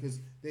not banging because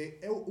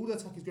all the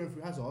attack is going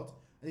through Hazard,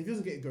 and if he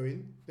doesn't get it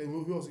going, then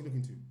who else are you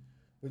looking to?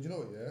 But you know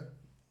what, yeah?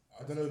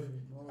 I don't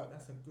know.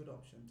 That's a good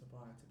option to buy.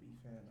 To be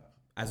fair, like.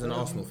 As an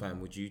Arsenal fan,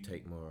 would you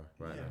take Moura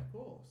right Yeah, now? of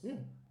course. Yeah.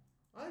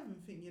 I even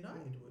think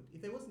United would.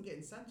 If they wasn't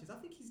getting Sanchez, I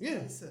think he's Yeah.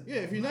 decent. Yeah,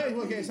 if United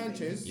weren't getting I really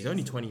think Sanchez- He's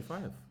only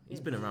 25.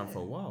 He's been around Yeah. for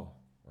a while.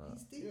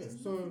 He's decent. Yeah,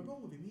 There's so nothing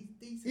wrong with him. He's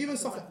decent. even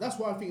stuff that's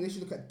why I think they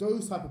should look at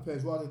those type of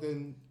players rather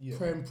than Yeah.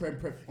 Prem. It's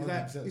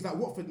 100%. like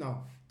Watford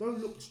now. Don't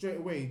look straight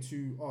away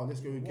to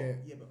let's go and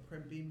get. Yeah, but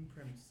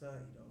Prem's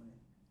 30 though, isn't it?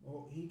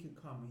 Well, he could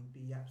come and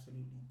be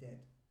absolutely dead.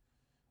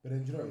 But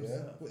then, do you know, Prem yeah?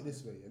 certified. Put it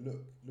this way, yeah?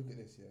 Look at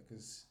this, yeah?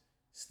 Because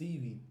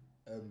Stevie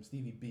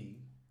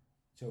B,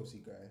 Chelsea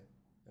guy,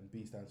 and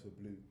B stands for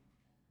blue.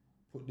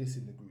 Put this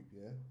in the group,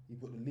 yeah? He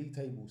put the league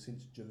table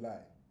since July.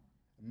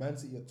 Man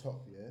City are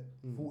top, yeah?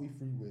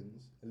 43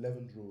 wins,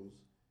 11 draws,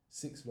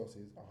 6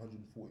 losses,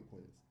 140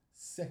 points.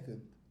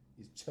 Second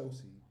is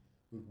Chelsea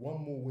with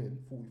 1 more win,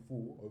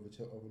 44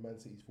 over Man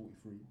City's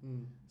 43.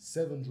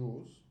 7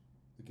 draws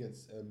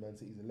against Man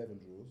City's 11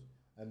 draws,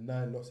 and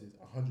 9 losses,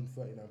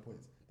 139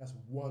 points. That's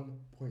 1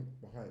 point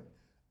behind.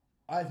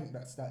 I think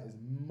that stat is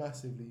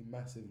massively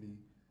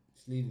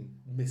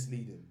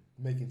misleading,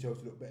 making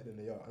Chelsea look better than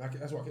they are. And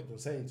that's what I kept on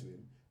saying to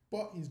him.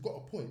 But he's got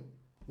a point.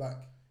 Like,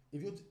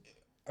 if you're...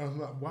 I'm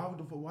like, why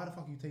the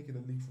fuck are you taking a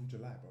league from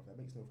July, bro? That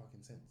makes no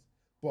fucking sense.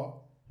 But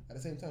at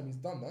the same time, he's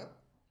done that,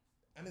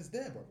 and it's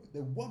there, bro.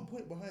 They're 1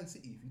 point behind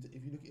City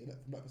if you look at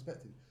it from that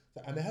perspective.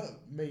 So, and they haven't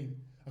made...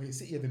 I mean,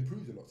 City have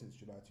improved a lot since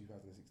July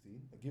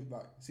 2016.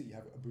 City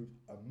have improved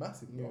a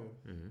massive lot.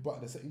 But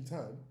at the same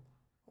time,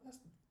 that's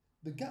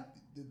the gap.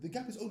 The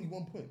gap is only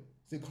 1 point.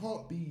 So it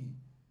can't be...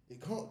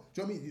 It can't...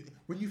 Do you know what I mean?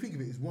 When you think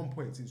of it, it's 1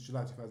 point since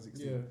July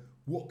 2016. Yeah.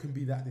 What can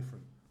be that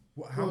different?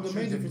 How the main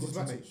change have you difference is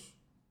got to Matic. make?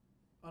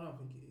 I don't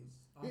think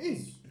it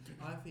is.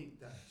 I think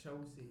that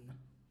Chelsea...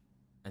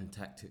 And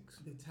tactics.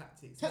 The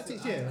tactics.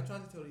 Tactics, I yeah.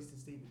 tried to tell this to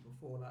Stevie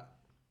before. Like,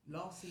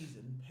 last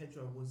season,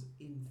 Pedro was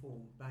in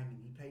form,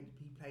 banging.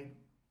 He played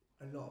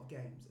a lot of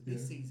games.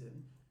 This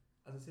season,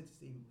 as I said to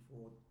Stevie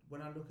before,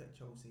 when I look at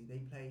Chelsea, they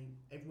play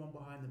everyone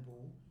behind the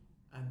ball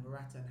and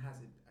Morata and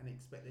Hazard and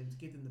expect them to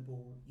give them the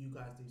ball, you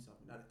guys do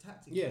something. Now, the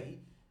tactically,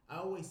 I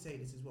always say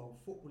this as well,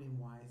 footballing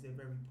wise, they're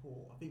very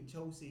poor. I think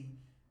Chelsea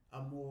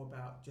are more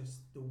about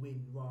just the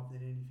win rather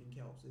than anything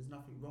else. There's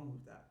nothing wrong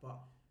with that, but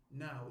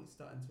now it's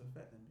starting to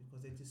affect them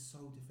because they're just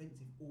so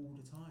defensive all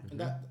the time. And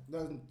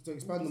that to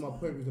expand on my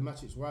point with the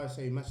matches, why I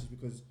say matches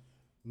because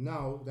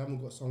now they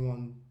haven't got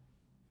someone.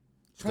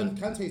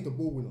 Kante is the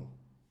ball winner.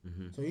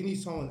 So you need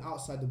someone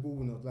outside the ball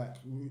winner. Like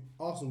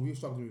Arsenal, we're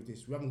struggling with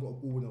this. We haven't got a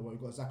ball winner where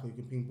we've got Xhaka who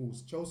can ping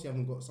balls. Chelsea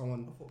haven't got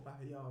someone. I thought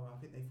Bakayara. I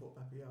think they thought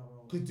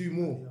Bakayara could do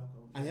more,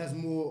 and he has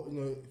more,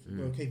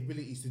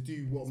 capabilities to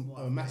do what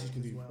Matches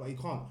can do, but he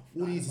can't.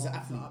 All he is an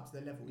athlete. Up to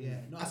the level,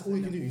 yeah. That's all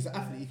he can do. He's an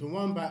athlete. He can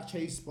run back,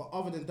 chase, but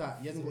other than that,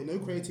 he hasn't got no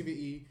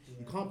creativity.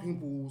 He can't ping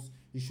balls.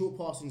 His short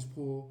passing's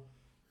poor.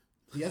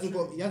 He hasn't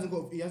got no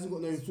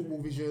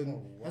football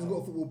vision. He hasn't got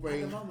a football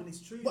brain. At the moment,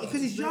 it's true. But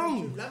because he's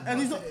young, and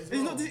he's not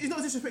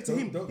disrespecting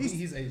him. Don't he's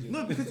his age.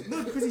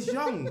 because he's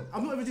young.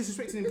 I'm not even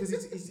disrespecting him because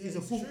he's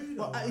a fool.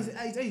 But at his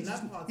age,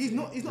 he's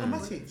not a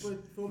Matic.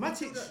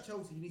 Matic at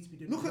Chelsea, you need to be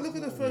doing. Look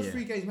at the first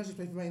 3 games Matic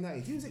played for Man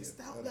United. He was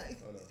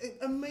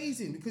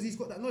amazing because he's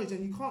got that knowledge,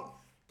 and you can't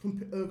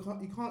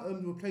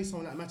replace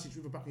someone like Matic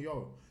with a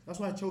Bakayaro. That's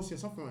why Chelsea are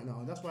suffering right now,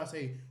 and that's why I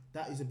say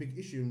that is a big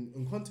issue.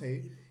 And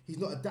Conte, he's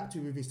not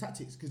adapting with his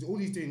tactics because all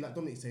he's doing, like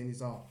Dominic's saying,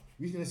 is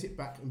he's going to sit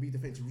back and be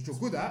defensive, which you're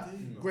good at.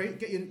 Great,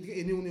 get your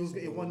 0-0s,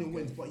 get your 1-0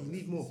 wins, but you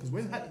need more because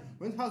when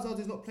Hazard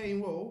is not playing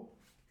well,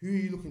 who are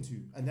you looking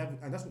to? And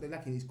that's what they're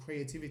lacking is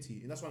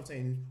creativity, and that's what I'm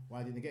saying.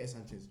 Why didn't they get a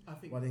Sanchez? Why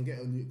didn't they get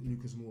a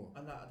Lucas Moura?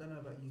 And I don't know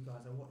about you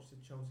guys. I watched the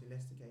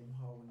Chelsea-Leicester game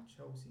whole, and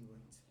Chelsea were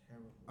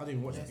terrible. I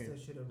didn't watch the game.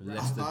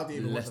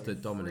 Leicester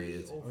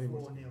dominated. 3 or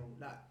 4-0.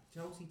 Like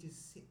Chelsea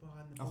just sit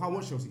behind the ball. I can't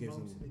watch Chelsea games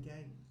most of the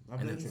game.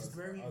 It's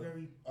very. I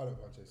don't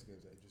watch Chelsea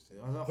games that interesting.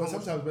 But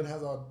sometimes when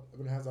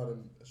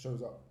Hazard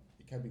shows up,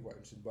 it can be quite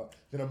interesting. But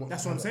then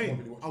that's what I'm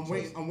saying.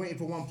 I'm waiting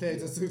for one player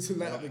to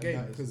light up the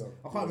game because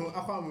I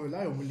can't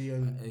rely on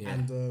Willian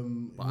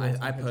and.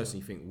 But I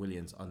personally think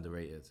Willian's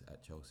underrated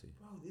at Chelsea.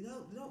 Bro, they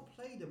don't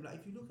play them. Like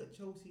if you look at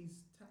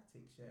Chelsea's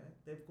tactics,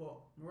 they've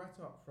got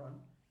Morata up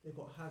front, they've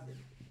got Hazard,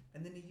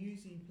 and then he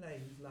usually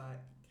plays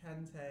like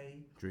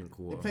Kante. Drink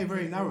water. They play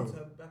very narrow.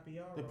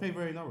 They play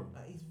very narrow.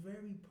 He's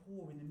very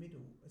poor in the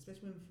middle,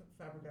 especially when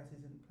Fabregas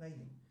isn't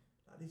playing.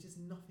 Like there's just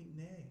nothing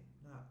there.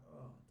 Like I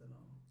don't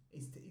know.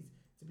 It's to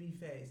be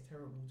fair, it's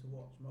terrible to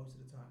watch most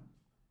of the time.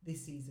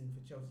 This season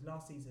for Chelsea,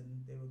 last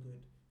season they were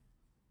good.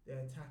 Their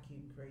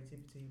attacking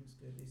creativity was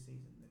good. This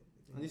season,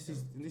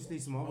 and this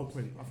leads to my other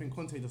point. I think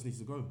Conte just needs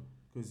to go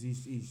because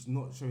he's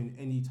not showing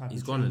any type.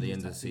 He's of gone at the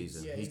end of the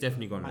season. Yeah, he's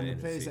definitely gone at the end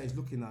of the season. And the players that he's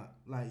looking at,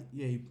 like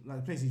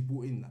the players he's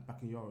brought in, like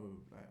Bakayaro,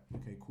 like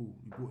okay, cool,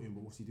 you brought in,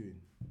 but what's he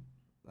doing?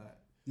 Like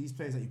these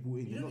players that you brought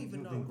in, you they're don't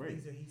even not know doing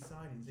great. These are his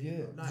signings. Yeah,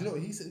 like, do you know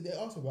what he said? They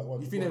asked about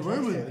one. You think they're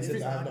Roman? I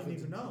didn't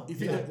even know. You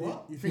think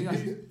what? You think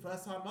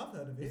first time I've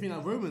heard of it. You think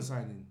that Roman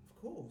signing? Of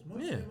course,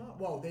 most of them are.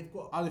 Well, they've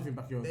got. I don't think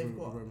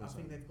Bakayaro. I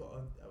think they've got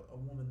a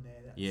woman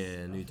there. That's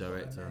new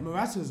director.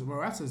 Morata's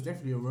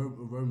definitely a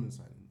Roman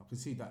signing. I can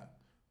see that.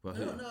 But I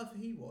don't know if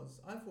he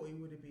was. I thought he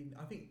would have been.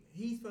 I think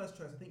his first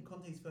choice. I think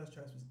Conte's first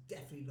choice was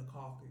definitely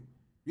Lukaku.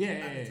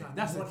 Yeah.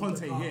 That's a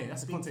Conte. Yeah,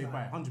 that's a Conte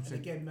buy, 100%. And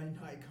again, Man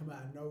United come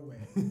out of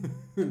nowhere.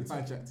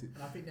 Hijacked it.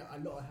 And I think that a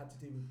lot had to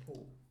do with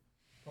Paul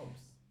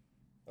Pops.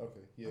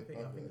 Okay, yeah. I think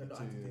a lot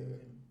had to do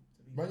with him.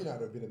 Man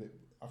United have been a bit.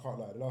 I can't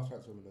lie. The last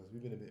transfer windows,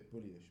 we've been a bit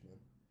bullyish, man.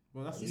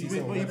 Well, that's you've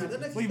always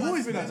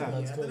been like that.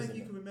 I don't know if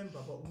you can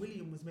remember, but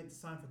William was meant to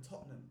sign for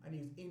Tottenham, and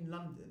he was in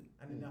London,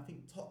 and then I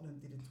think Tottenham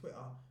did a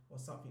Twitter or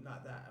something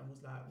like that, and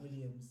was like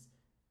Williams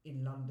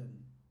in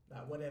London,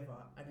 like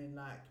whatever, and then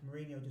like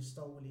Mourinho just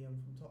stole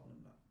William from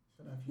Tottenham. Like,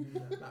 I don't know if you knew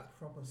that, like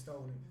proper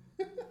stole him.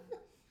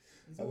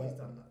 He's always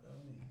done that, though,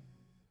 hasn't he?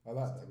 I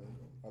like that, man.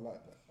 I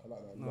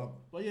like that. No,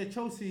 but yeah,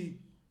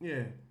 Chelsea.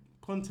 Yeah,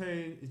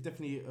 Conte is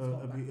definitely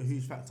a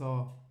huge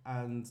factor.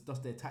 And that's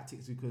their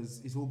tactics because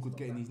it's all good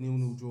getting these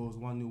 0-0 draws,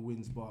 1-0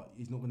 wins, but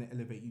he's not going to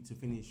elevate you to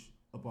finish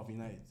above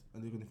United,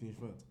 and they're going to finish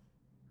third.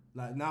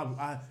 Like now,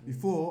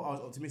 before I was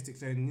optimistic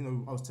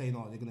saying, I was saying,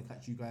 they're going to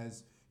catch you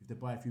guys if they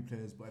buy a few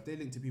players, but if they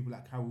link to people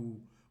like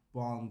Carroll,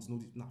 Barnes, and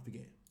all this,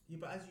 forget it. Yeah,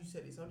 but as you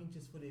said, it's only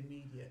just for the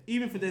immediate.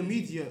 Even for the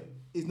immediate,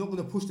 it's not going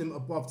to push them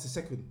above to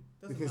second.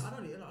 Because I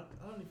don't even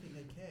think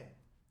they care.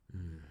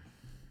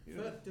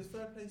 Does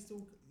third place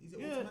still? Is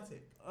it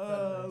automatic?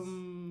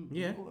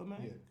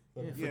 Automatic.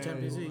 For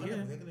Champions League,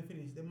 they're going to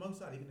finish. They're most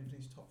likely going to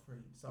finish top 3.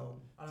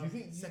 So do you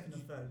think second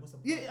and third? What's the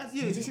point? Do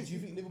you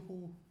think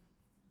Liverpool?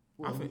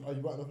 Are you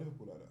writing off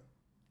Liverpool like that?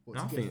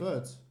 To get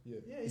third?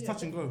 Yeah. It's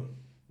touch and go.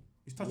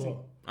 It's touch and.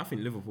 I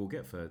think Liverpool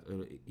get third,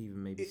 or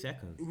even maybe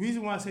second. The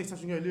reason why I say touch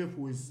and go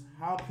Liverpool is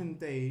how can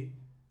they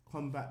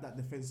combat that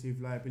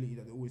defensive liability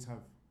that they always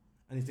have?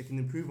 And if they can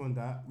improve on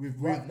that with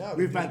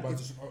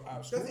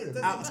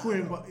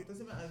outscoring, but it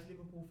doesn't matter if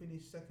Liverpool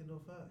finish second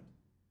or third.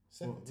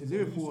 To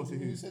Liverpool or to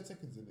who? Who said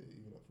second's in it?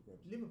 Even up for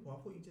grabs. Liverpool.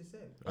 I thought you just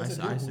said. I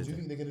said Liverpool.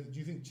 Do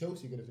you think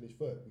Chelsea are going to finish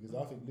third? Because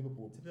I think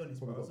Liverpool. To be honest,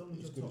 bro, as long as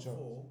you're top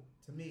 4,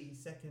 to me,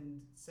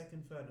 second,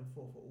 third, and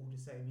fourth are all the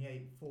same. Yeah,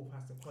 fourth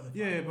has to qualify.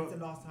 Yeah, but the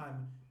last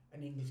time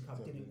an English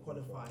Cup didn't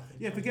qualify.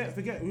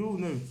 Forget. We all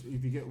know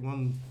if you get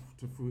 1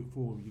 to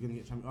 4, you're going to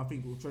get champion. I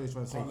think what Trey's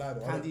trying to say.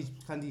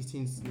 Can these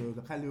teams,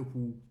 can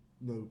Liverpool,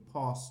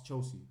 pass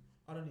Chelsea?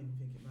 I don't even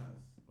think it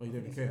matters. Oh, you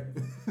don't care.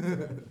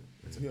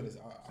 To be honest,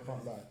 I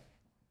can't lie.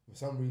 For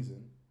some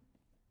reason,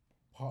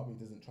 part of me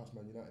doesn't trust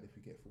Man United if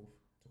we get 4th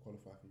to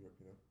qualify for Europe.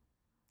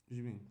 do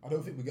you mean? I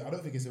don't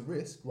think it's a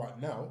risk right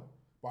now.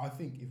 But I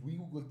think if we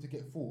were to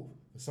get fourth,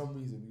 for some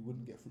reason we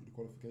wouldn't get through the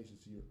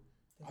qualifications to Europe.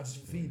 I just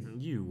feel it.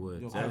 You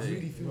would. I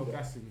really feel that.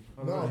 Gassing.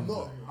 No, I'm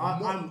not.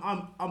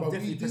 I'm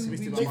definitely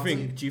pessimistic.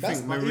 Do you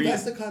think Marie?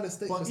 That's the kind of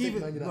state.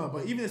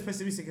 But even as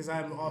pessimistic as I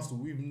am at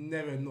Arsenal, we've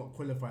never not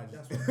qualified.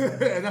 That's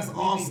And that's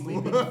Arsenal.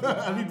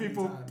 and we've been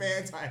for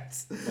bare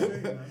times.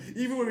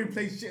 Even when we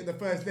played shit in the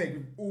first leg,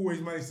 we've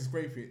always managed to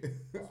scrape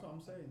it. That's what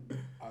I'm saying.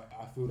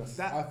 I feel that's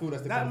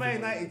the that Man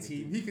United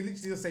team. He can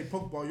literally just say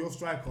Pogba, your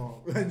striker,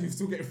 and you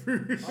still get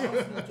through.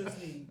 Arsenal just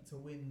need to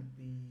win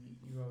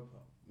the Europa.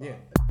 Yeah.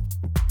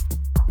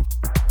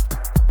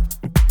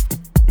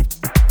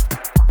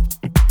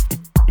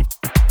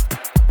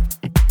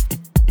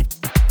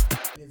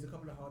 There's a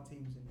couple of hard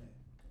teams in there.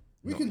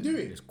 We can do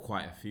it. There's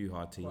quite a few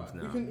hard teams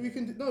now.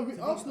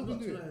 Arsenal can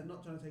do it.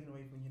 Not trying to take it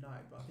away from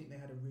United, but I think they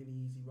had a really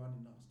easy run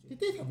in last year. They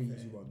did have an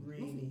easy run.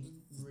 Really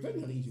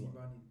easy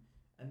running.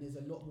 And there's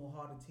a lot more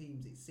harder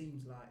teams. It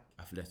seems like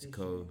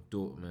Atletico,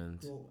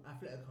 Dortmund.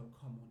 Atletico,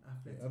 come on,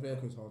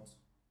 Atletico's hard.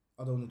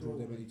 I don't want to draw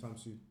them anytime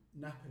soon.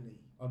 Napoli.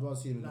 I'd rather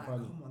see them in the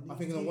final. Come on, I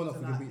think in a one-off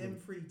we can beat them.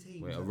 them. 3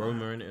 teams. Wait, are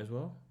Roma in it as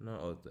well? No,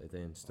 or are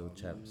they still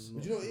champs?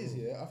 But you know what it is,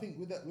 yeah? I think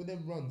with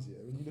them runs, yeah,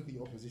 when you look at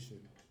your opposition,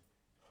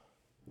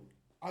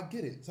 I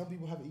get it. Some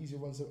people have an easier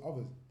runs than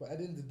others, but at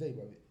the end of the day,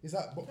 bro, it's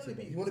like boxing.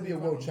 You want to be a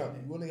world champ.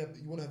 You want to have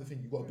the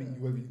thing. You got to beat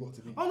whoever you got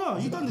to beat. Oh no,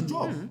 you done the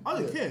job. I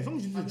don't care as long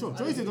as you did the job.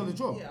 Jose done the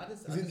job. Yeah,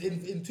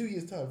 in 2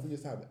 years' time, 3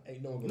 years' time,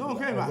 ain't no one. No one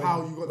cares about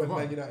how you got the Man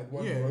run. United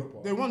won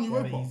Europa. They won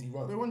Europa. They had an easy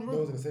run. They won No one's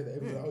Europa. gonna say that.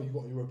 Everyone's like, oh, you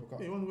got Europa Cup.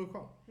 Yeah, you won the World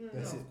Cup.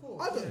 That's it. Of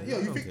I course. don't. Yeah,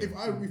 you think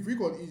if we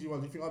got an easy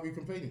one, you think I'll be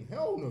complaining?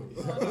 Hell no.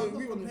 No, I'm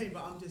not complaining,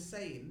 but I'm just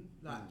saying,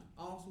 like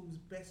Arsenal's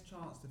best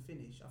chance to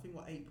finish. I think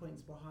we're 8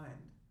 points behind.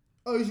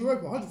 Oh, it's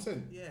Europa,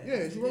 100%. Yeah,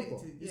 it's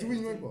Europa. It's a win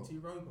Europa. To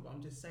Europa, but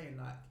I'm just saying,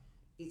 like,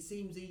 it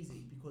seems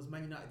easy because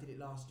Man United did it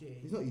last year.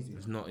 It's not easy.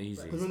 It's not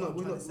easy. Because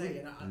we're not saying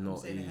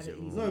they had it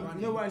easy. No,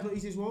 you know why it's not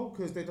easy as well?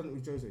 Because they've done it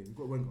with Jose. You've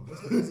got Wenger.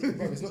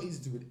 It's not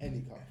easy to win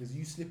any cup because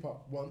you slip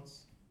up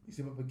once, you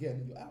slip up again,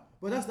 and you're out.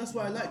 But that's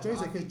why I like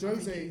Jose because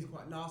Jose. It was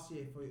quite last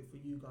year for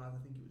you guys. I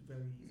think it was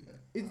very easy.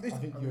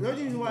 The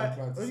only reason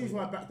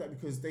why I back that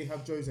because they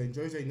have Jose and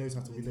Jose knows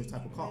how to win those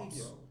type of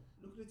cups.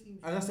 Look at the teams.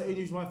 And that's the only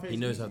reason why I face. He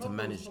knows how to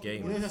manage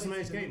games. He knows how to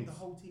manage games. The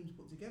whole team's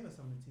put together.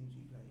 Some of the teams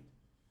you played.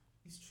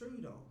 It's true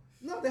though.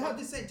 No, they have. I'm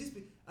just saying.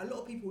 A lot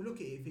of people look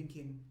at it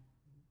thinking,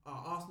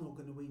 Arsenal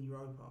going to win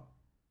Europa,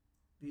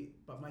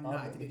 but Man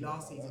United did it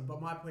last season.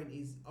 But my point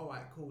is, all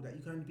right, cool. That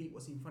you can only beat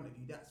what's in front of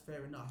you. That's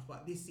fair enough.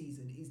 But this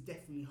season is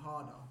definitely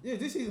harder. Yeah,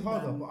 this is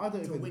harder. But I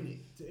don't to even win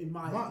it. In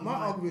my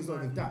argument is not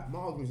even that. My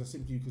argument is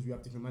simply because we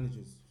have different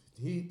managers.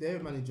 Their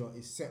manager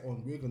is set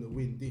on we're gonna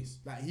win this.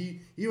 Like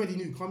he already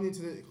knew coming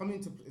into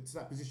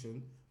that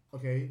position.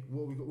 Okay,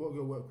 what we're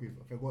gonna work with.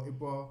 Okay, got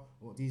Ibra,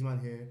 got these man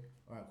here.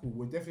 Alright, cool.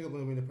 We're definitely not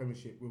gonna win the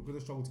Premiership. We're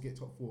gonna struggle to get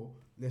top 4.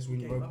 Let's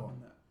win Europa.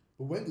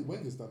 But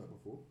Wenger's done that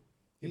before.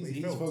 Yeah,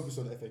 He's focused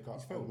on the FA Cup.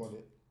 He's won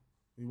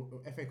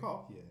it. FA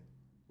Cup? Yeah.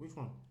 Which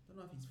one? I don't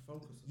know if he's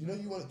focused. You know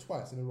you won it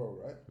twice in a row,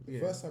 right? The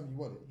first time you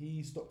won it,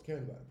 he stopped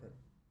caring about the Prem.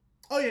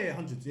 Oh yeah,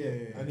 hundreds. Yeah.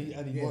 And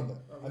he won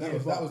that. And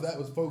that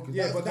was focused.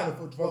 Yeah, but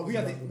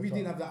we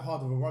didn't have that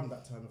hard of a run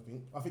that time.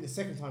 I think the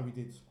second time we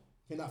did.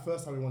 I think that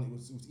first time we won it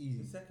was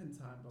easy. The second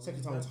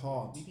time was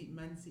hard. We beat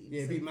Man City.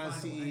 Yeah, beat Man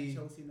City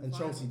and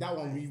Chelsea. That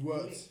one we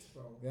worked.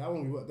 Yeah, that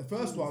one we worked. The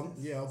first one,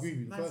 yeah, I'll agree with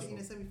you. The first one. Man City in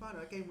the semi-final,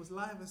 that game was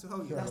live as well.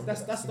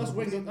 That's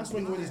Wenger. That's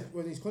Wenger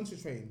when he's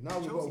concentrating. Now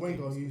we've got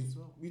Wenger who's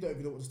we don't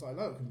even know what the starting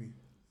lineup can be.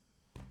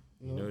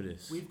 You know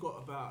this. We've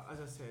got about, as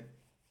I said,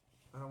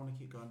 I don't want to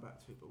keep going back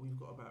to it, but we've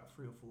got about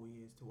 3 or 4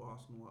 years till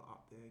Arsenal are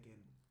up there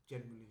again.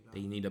 Generally,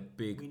 they need a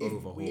big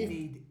overhaul. We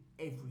need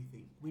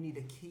everything. We need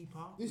a keeper.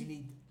 We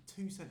need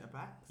 2 centre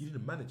backs. You need a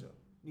manager.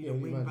 We need a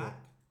wing back.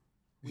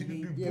 You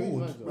need a new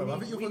board. I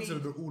think you're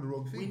considering all the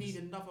wrong things. We need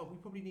another. We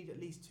probably need at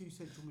least 2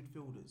 central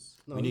midfielders.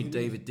 No, we need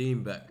David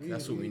Dean back.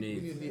 That's what we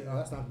need.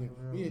 That's not happening.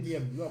 We need a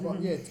DM.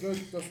 But yeah, to go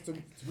just to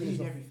we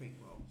need everything,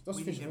 bro. Just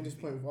to finish on this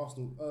point with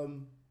Arsenal.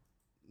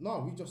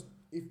 No,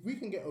 if we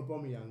can get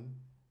Aubameyang,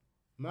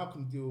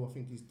 Malcolm Deal, I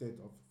think he's dead.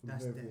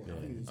 That's dead.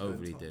 Yeah,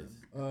 overly dead.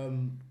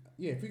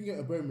 Yeah, if we can get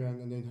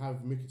Aubameyang and then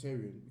have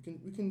Mkhitaryan,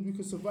 we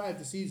can survive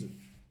the season.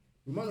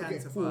 We might not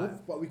get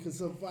 4th, but we can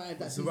survive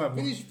that season.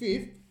 Finish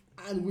 5th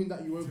and win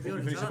that Europa.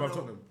 Finish above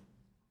Tottenham.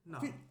 No,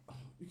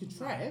 we can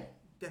try.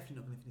 Definitely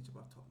not going to finish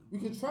above Tottenham. We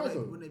can try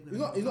though.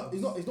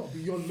 It's not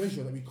beyond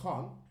measure that we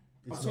can't.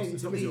 I'm saying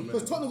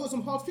because Tottenham got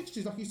some hard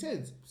fixtures, like you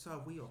said. So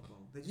have we, bro.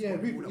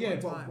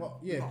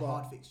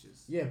 Hard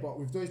fixtures. Yeah, but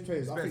with those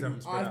players, I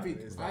think with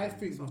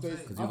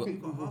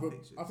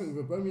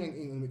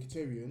Aubameyang and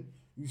Mkhitaryan,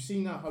 you've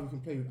seen now how we can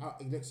play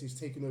without Alexis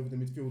taking over the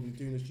midfield and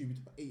doing a stupid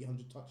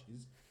 800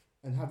 touches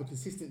and have a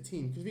consistent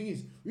team. Because the thing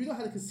is, we've not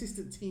had a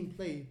consistent team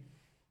play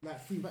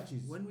like 3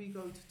 matches. When we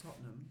go to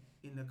Tottenham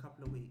in a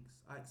couple of weeks,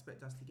 I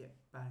expect us to get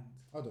banged.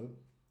 I don't.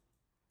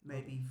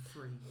 Maybe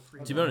 3.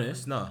 To be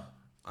honest, no.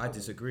 I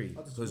disagree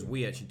because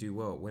we actually do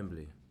well at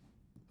Wembley.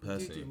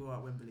 Personally, we do well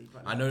at Wembley.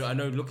 But I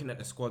know. Looking at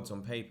the squads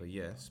on paper,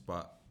 yes,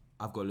 but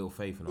I've got a little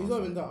faith in It's not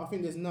Arsenal. even that. I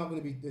think there's now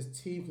going to be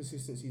team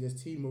consistency.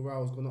 There's team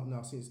morale has gone up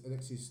now since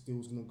Alexis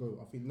Steele's going to go.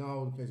 I think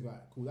now the players go,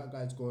 like, cool, that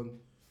guy's gone.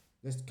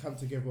 Let's camp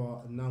together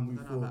and now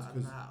move forward. I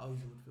don't know how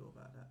Ozil would feel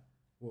about that.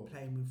 What?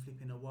 Playing with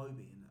flipping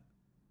Iwobi and that.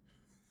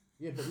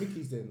 Yeah, but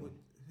Mickey's there. Who?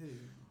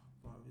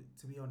 Well,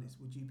 to be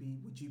honest, would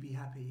you be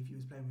happy if you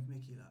was playing with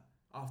Mickey like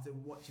after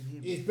watching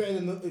him? It's better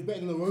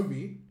than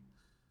Iwobi.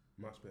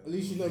 Much better. At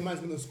least you know man's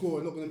going to score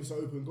and not going to miss an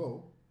open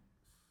goal.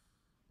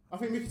 I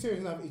think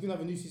Mkhitaryan's going to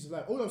have a new season of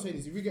life. All I'm saying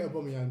is if we get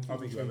Aubameyang, I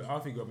think you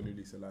have a new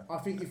lease of life. I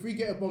think if we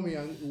get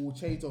Aubameyang, it will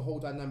change the whole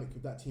dynamic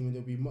of that team and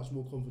there'll be much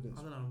more confidence.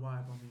 I don't know why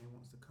Aubameyang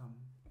wants to come.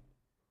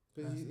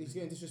 Because he's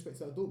getting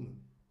disrespected at Dortmund.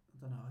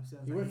 I don't know.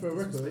 He went for a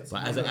record.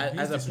 But as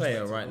a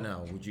player right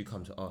now, would you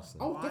come to I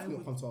Arsenal? would definitely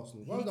not come to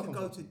Arsenal. Why He would I could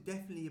come go to to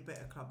definitely a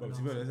better club. But than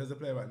to be honest, Arsenal. as a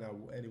player right now,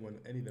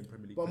 any of them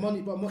Premier League But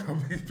players, money, how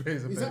many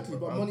players are exactly.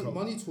 playing, But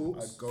money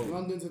talks. I'd go.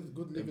 London's a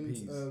good living,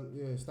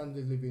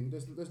 standard of living.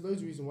 There's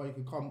loads of reasons why you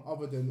could come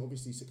other than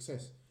obviously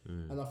success.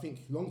 And I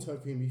think long term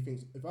for him, he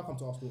thinks if I come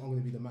to Arsenal, I'm going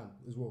to be the man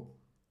as well,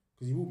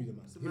 because he will be the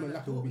man. Him and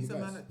Laka will be the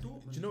guys.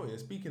 Do you know what? Yeah,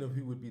 speaking of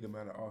who would be the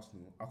man at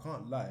Arsenal, I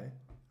can't lie.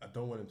 I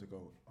don't want him to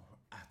go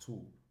at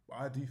all. But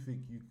I do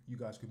think you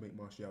guys could make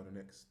Martial the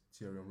next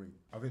Thierry Henry.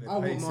 I think they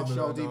play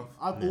similar enough.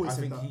 I've always I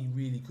said think that. he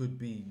really could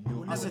be.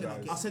 I said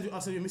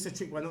you missed a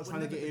trick by not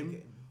trying to get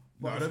him.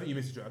 No, I don't think you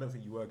missed a trick. I don't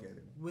think you were getting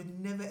him. We're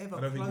never ever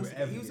I don't think you close. were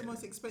ever He was the getting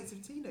most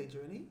expensive teenager,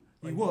 isn't he?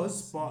 He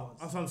was, but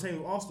as I'm saying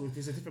with Arsenal, if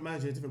it's a different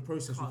manager, a different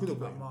process, we could have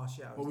got him.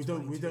 But we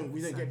don't get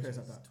players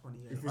like that.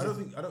 I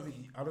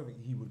don't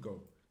think he would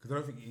go, because I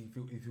don't think he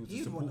feels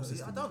the support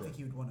system. I don't think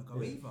he would want to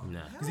go either.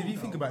 Because if you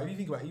think about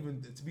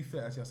even to be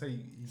fair, actually, I say.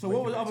 So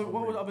what were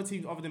the other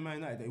teams other than Man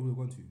United that he would have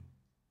gone to?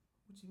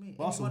 What do you mean?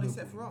 Arsenal Anyone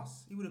except for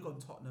us. He would have gone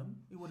Tottenham.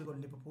 He would have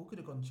gone Liverpool. Could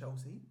have gone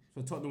Chelsea.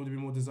 So Tottenham would have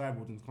been more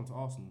desirable than to come to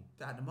Arsenal.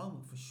 At the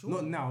moment, for sure.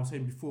 Not now. I'm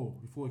saying before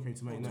he came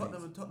to Man United.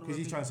 Tottenham. Because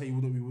he's trying to say we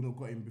wouldn't have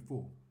got him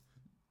before.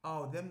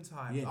 Oh, them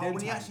times. Yeah,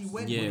 when he actually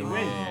went. Yeah,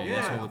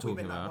 that's what we're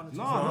talking about.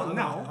 No, not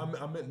now.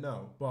 I meant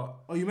now,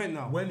 but you meant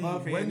now. When he now,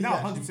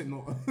 actually, 100%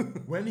 not.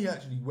 when he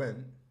actually went,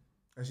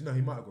 actually no,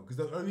 he might have gone, because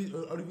the only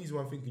reason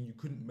why I'm thinking you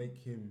couldn't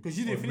make him because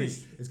you didn't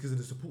finish is because of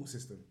the support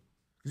system.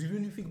 Because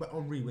when you think about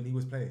Henry when he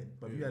was playing,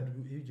 but you had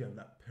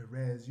like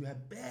Perez, you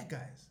had bare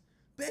guys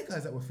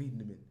that were feeding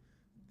him in.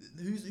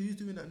 Who's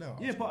doing that now?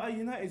 Yeah, but at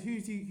United,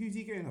 who's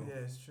he getting off?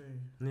 Yeah, it's true.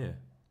 Yeah.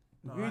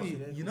 No, really,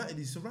 United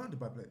is surrounded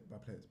by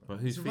players. But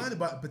who's surrounded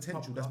by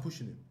potential that's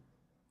pushing him.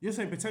 You're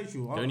saying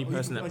potential. The only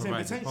person that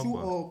provides potential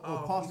or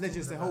past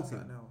legends to help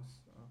him.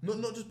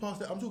 Not just past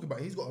that. I'm talking about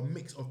he's got a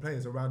mix of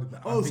players around him.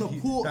 That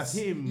support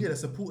him. Yeah, they're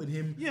supporting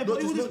him. Yeah,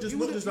 but he would have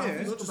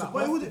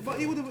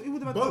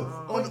both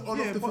on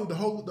off the field, the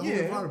whole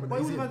environment. But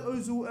he would have had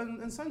Ozil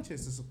and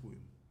Sanchez to support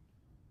him.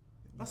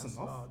 That's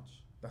enough.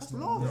 That's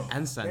large.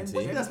 And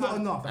Santi. That's not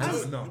enough.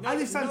 You know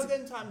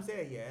them times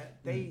there,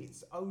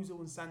 Ozil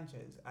and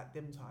Sanchez at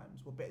them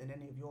times were better than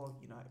any of your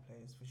United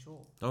players for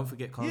sure. Don't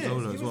forget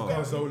Carzola as well.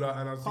 Carzola,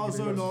 and I was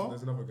thinking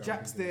there's another guy.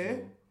 Jack's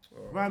there.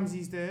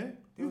 Ramsey's there.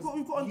 We've got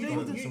You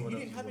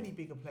didn't have any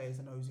bigger players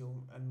than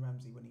Ozil and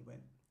Ramsey when he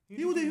went.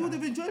 He would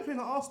have enjoyed playing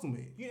at Arsenal,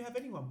 mate. You didn't have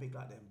anyone big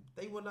like them.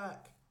 They were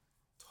like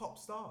top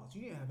stars.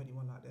 You didn't have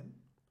anyone like them.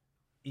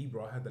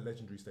 Ibra had the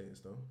legendary status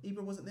though.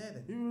 Ibra wasn't there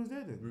then. Ibra was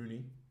there then.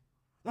 Rooney.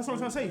 That's what I'm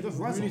trying to say. He does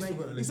Razzle.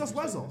 He's just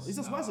Razzle. He's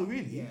just Razzle,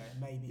 really. Yeah,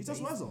 maybe. He's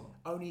just Razzle.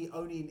 Only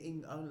only.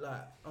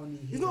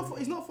 He's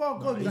not far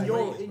gone. In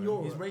Europe.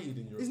 He's rated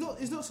in Europe.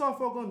 He's not so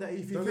far gone that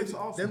if he goes to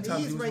Arsenal,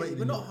 he is rated,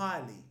 but not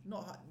highly.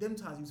 Them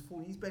times he was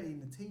falling. He's barely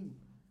in the team.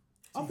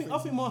 I think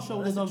Martial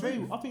would have done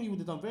very. I think he would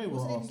have done very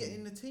well. He wasn't even getting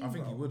in the team. I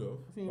think he would have.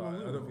 But I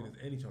don't think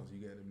there's any chance of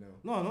you getting him now.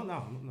 No, not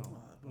now.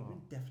 We're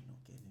definitely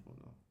not getting him.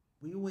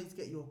 We always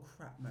get your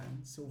crap,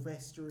 man.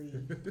 Silvestri.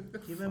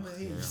 You remember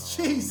him?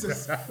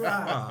 Jesus Christ.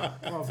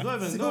 Not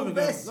even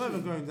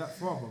going that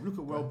far, bro. Look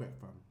at Welbeck,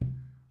 fam.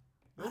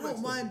 I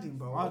don't mind him,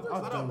 bro. I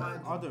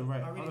don't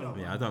rate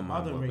him. I don't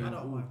mind.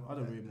 I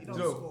don't rate him.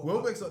 So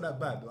Welbeck's not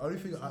that bad. The only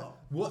thing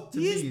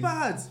he is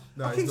bad.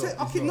 No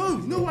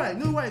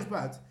way it's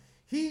bad.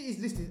 He is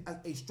listed as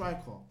a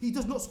striker. He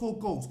does not score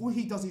goals. All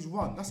he does is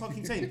run. That's what I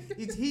keep saying.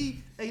 Is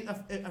he an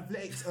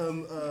athletics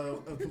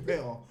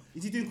competitor?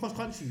 Is he doing cross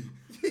country?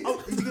 Is he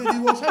going to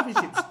do World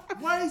Championships?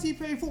 Why is he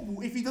playing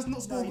football if he does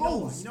not score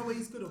goals? You know where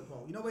he's good at, bro.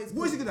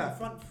 What is he good at?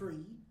 Front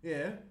three.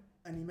 Yeah.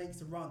 And he makes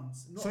the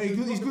runs. So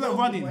he's good at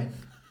running.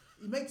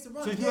 He makes the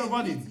runs. So he's good at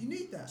running. You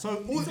need that. So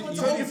if we were to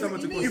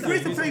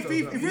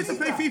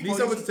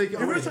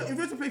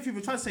play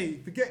FIFA, try to say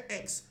forget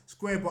X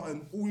square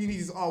button. All you need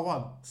is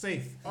R1.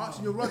 Safe.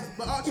 Arching your runs.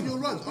 That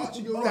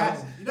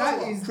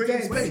is dead.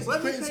 Creating space,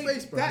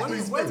 bro. That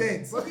is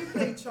dead. When we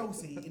played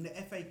Chelsea in the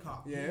FA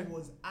Cup, he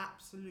was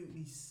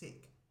absolutely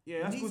sick.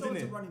 Yeah, that's good, isn't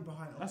it? Running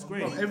behind. That's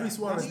great. Every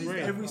Suarez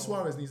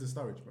needs a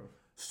Sturridge, bro.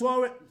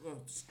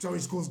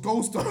 Sturridge scores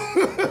goals, though.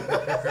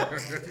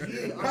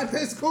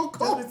 They score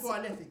goals. Just before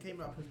I left, it came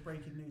up as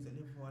breaking news that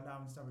Liverpool are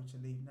allowing Sturridge to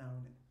leave now,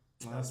 isn't it?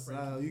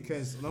 Who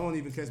cares? No one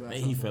even cares about.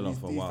 He fell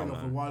off a while. He fell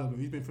off a while ago.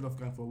 He's been fell off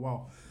going for a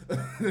while.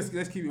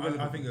 let's keep it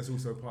relevant. I think that's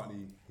also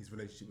partly his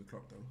relationship with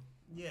Klopp, though.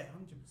 Yeah,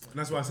 100%. And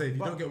that's why I say if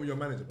you don't get with your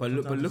manager. But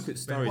look at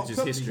Sturridge's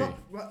history.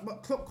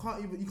 But Klopp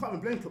can't even. You can't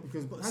even blame Klopp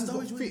because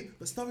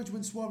Sturridge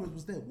when Suarez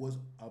was there was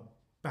a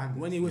bang.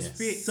 When he was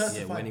fit,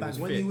 certified when he was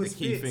bang. fit. When he was the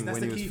key fit, thing, that's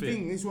when the he key was fit.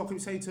 thing. This is what I can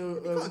say to.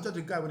 You can't judge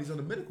a guy when he's on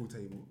the medical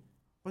table.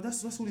 But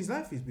that's all his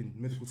life has been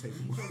medical table.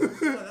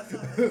 That's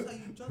how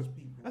you judge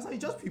people. That's how you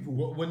judge people.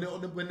 What,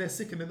 when they're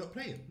sick and they're not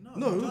playing.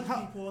 No, you judge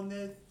people on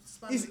their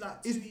span of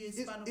like 2 years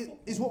span of football.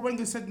 It's what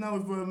Wenger said now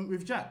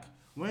with Jack.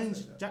 When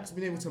Jack's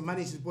been able to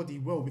manage his body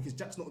well because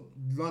Jack's not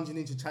lunging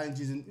into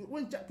challenges, and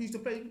when Jack used to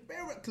play,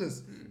 very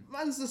reckless.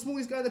 Man's the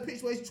smallest guy on the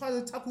pitch where he's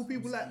trying to tackle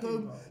people like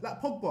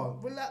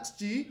Pogba. Relax,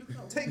 G.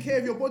 Take care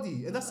of your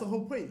body, and that's the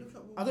whole point.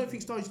 I don't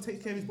think Sturridge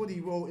takes care of his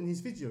body well in his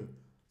physio.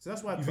 So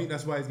that's why. You think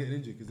that's why he's getting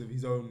injured because of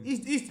his own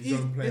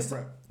own player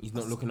prep? He's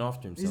not looking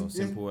after himself.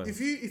 Simple way.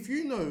 If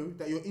you know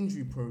that you're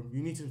injury prone,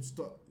 you need to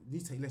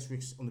take less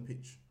risks on the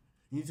pitch.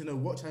 You need to know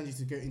what challenges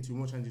to get into and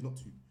what challenges not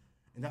to.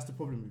 And that's the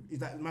problem. Is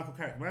that Michael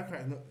Carrick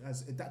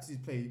has adapted his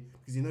play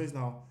because he knows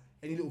now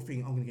any little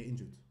thing I'm going to get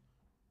injured.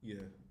 Yeah,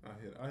 I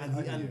hear.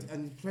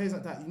 And players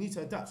like that, you need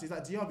to adapt. So it's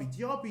like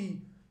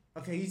Diaby,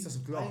 okay, he's just a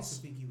glass. I used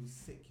to think he was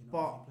sick,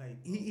 but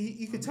he played.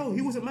 you could tell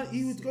he was a man.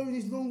 He would go in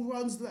his long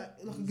runs like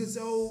a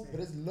gazelle. But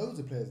there's loads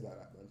of players like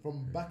that, man.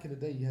 From back in the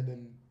day, you had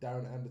them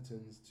Darren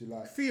Andertons to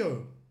like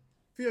Theo,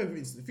 for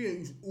instance,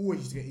 Theo always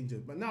used to get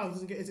injured, but now he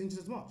doesn't get injured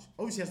as much.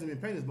 Obviously, he hasn't been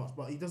playing as much,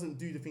 but he doesn't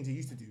do the things he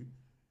used to do.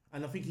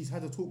 And I think he's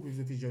had a talk with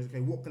the physios. Okay,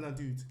 what can I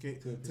do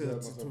to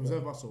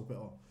preserve myself better?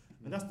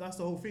 And that's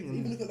the whole thing.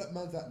 Even look at that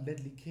man, that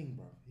Ledley King,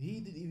 bro. He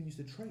didn't even used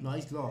to train. No,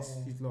 he's glass.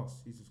 Yeah. He's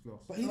glass. He's just glass.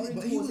 But he was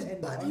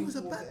bad. He was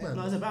a bad man.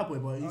 No, he's a bad boy,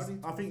 but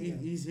I think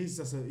he's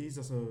just a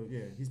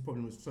his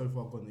problem was so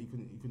far gone that he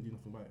couldn't do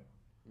nothing about it.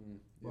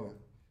 Yeah,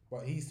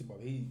 but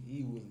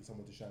he wasn't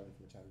someone to shy away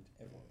from a challenge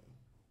ever.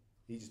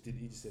 He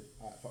just said,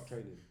 fuck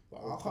training.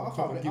 But I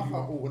can't give you my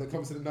all when it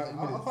comes to the 90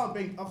 minutes.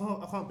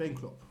 I can't blame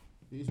Klopp.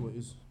 It is what it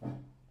is.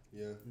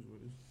 Yeah. It is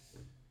what it is.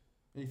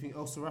 Anything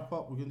else to wrap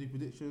up? We're gonna do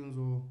predictions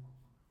or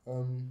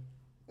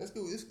let's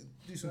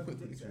do some quick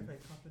predictions.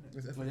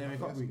 It's FA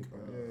Cup week.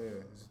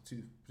 Yeah.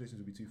 Predictions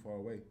will be too far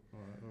away. All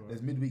right.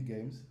 There's midweek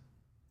games.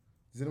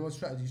 Has anyone's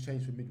strategies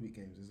changed for midweek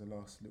games? There's the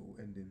last little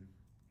ending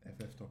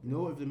FF topic. You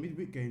know what, if the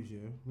midweek games,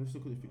 let's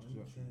look at the fixtures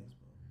actually.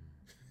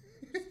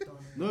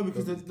 No,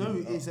 because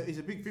it's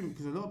a big thing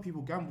because a lot of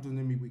people gambled on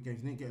the midweek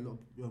games and didn't get a lot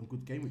of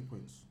good game week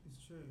points.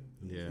 It's true.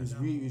 Yeah.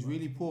 It was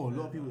really poor. A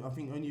lot of people, I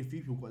think only a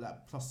few people got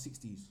like plus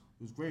 60s.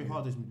 It was very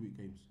hard those midweek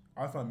games.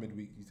 I find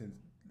midweek you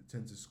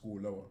tend to score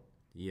lower.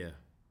 Yeah.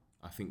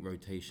 I think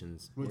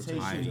rotations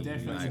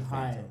definitely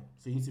high.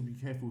 So you need to be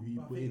careful who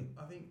you put in.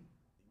 I think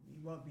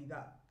you won't be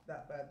that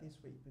bad this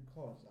week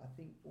because I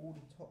think all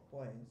the top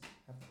boys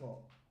have got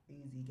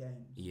easy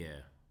games. Yeah.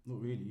 Not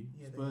really.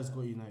 Yeah, Spurs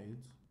got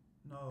United.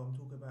 No, I'm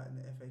talking about in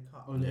the FA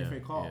Cup. Oh, in the FA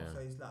Cup. So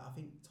it's like, I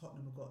think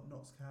Tottenham have got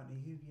Notts County.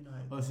 Who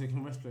United? Oh, so they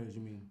can rest players,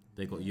 you mean?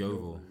 They got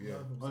Yeovil.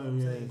 Yeah.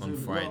 On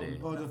Friday.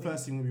 The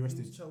first team will be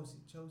rested.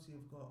 Chelsea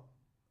have got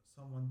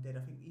someone dead. I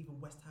think even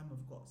West Ham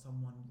have got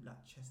someone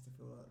like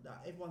Chesterfield.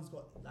 Like everyone's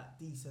got like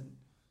decent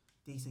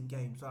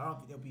games. So I don't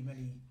think there'll be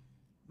many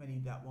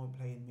that won't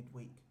play in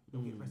midweek.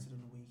 They'll get rested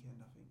on the weekend,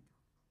 I think.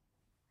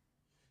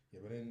 Yeah,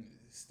 but then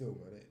still,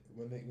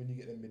 man, when you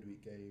get the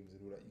midweek games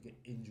and all that, you get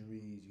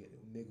injuries, you get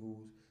little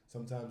niggles.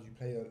 Sometimes you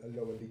play a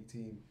lower league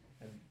team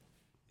and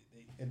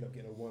they end up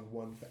getting a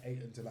 1-1 for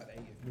 8 until like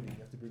the 80th minute.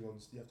 You have to bring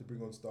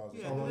on stars.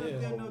 Yeah,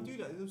 they'll do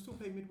that. They'll still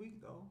play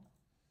midweek though.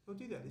 They'll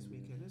do that this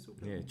weekend. They'll still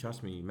play. Yeah,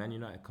 trust me, Man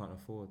United can't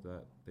afford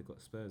that. They've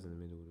got Spurs in the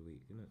middle of the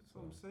week, isn't it? That's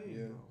what I'm saying.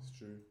 Yeah, bro. it's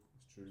true.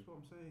 That's what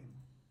I'm saying.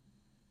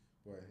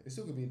 Boy, it's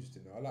still gonna be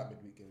interesting though. I like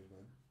midweek games,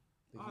 man.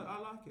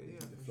 I like it. Yeah,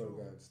 the for flow sure.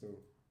 going still.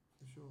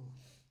 For sure.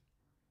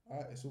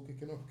 Alright, it's all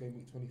kicking off. Game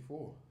week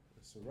 24.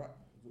 It's a wrap.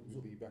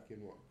 We'll be back in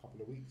a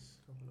couple of weeks.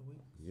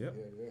 Yep.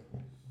 Yeah.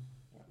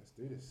 Alright, let's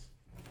do this.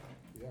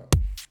 Yeah.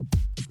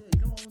 Yeah,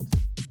 you know what I want to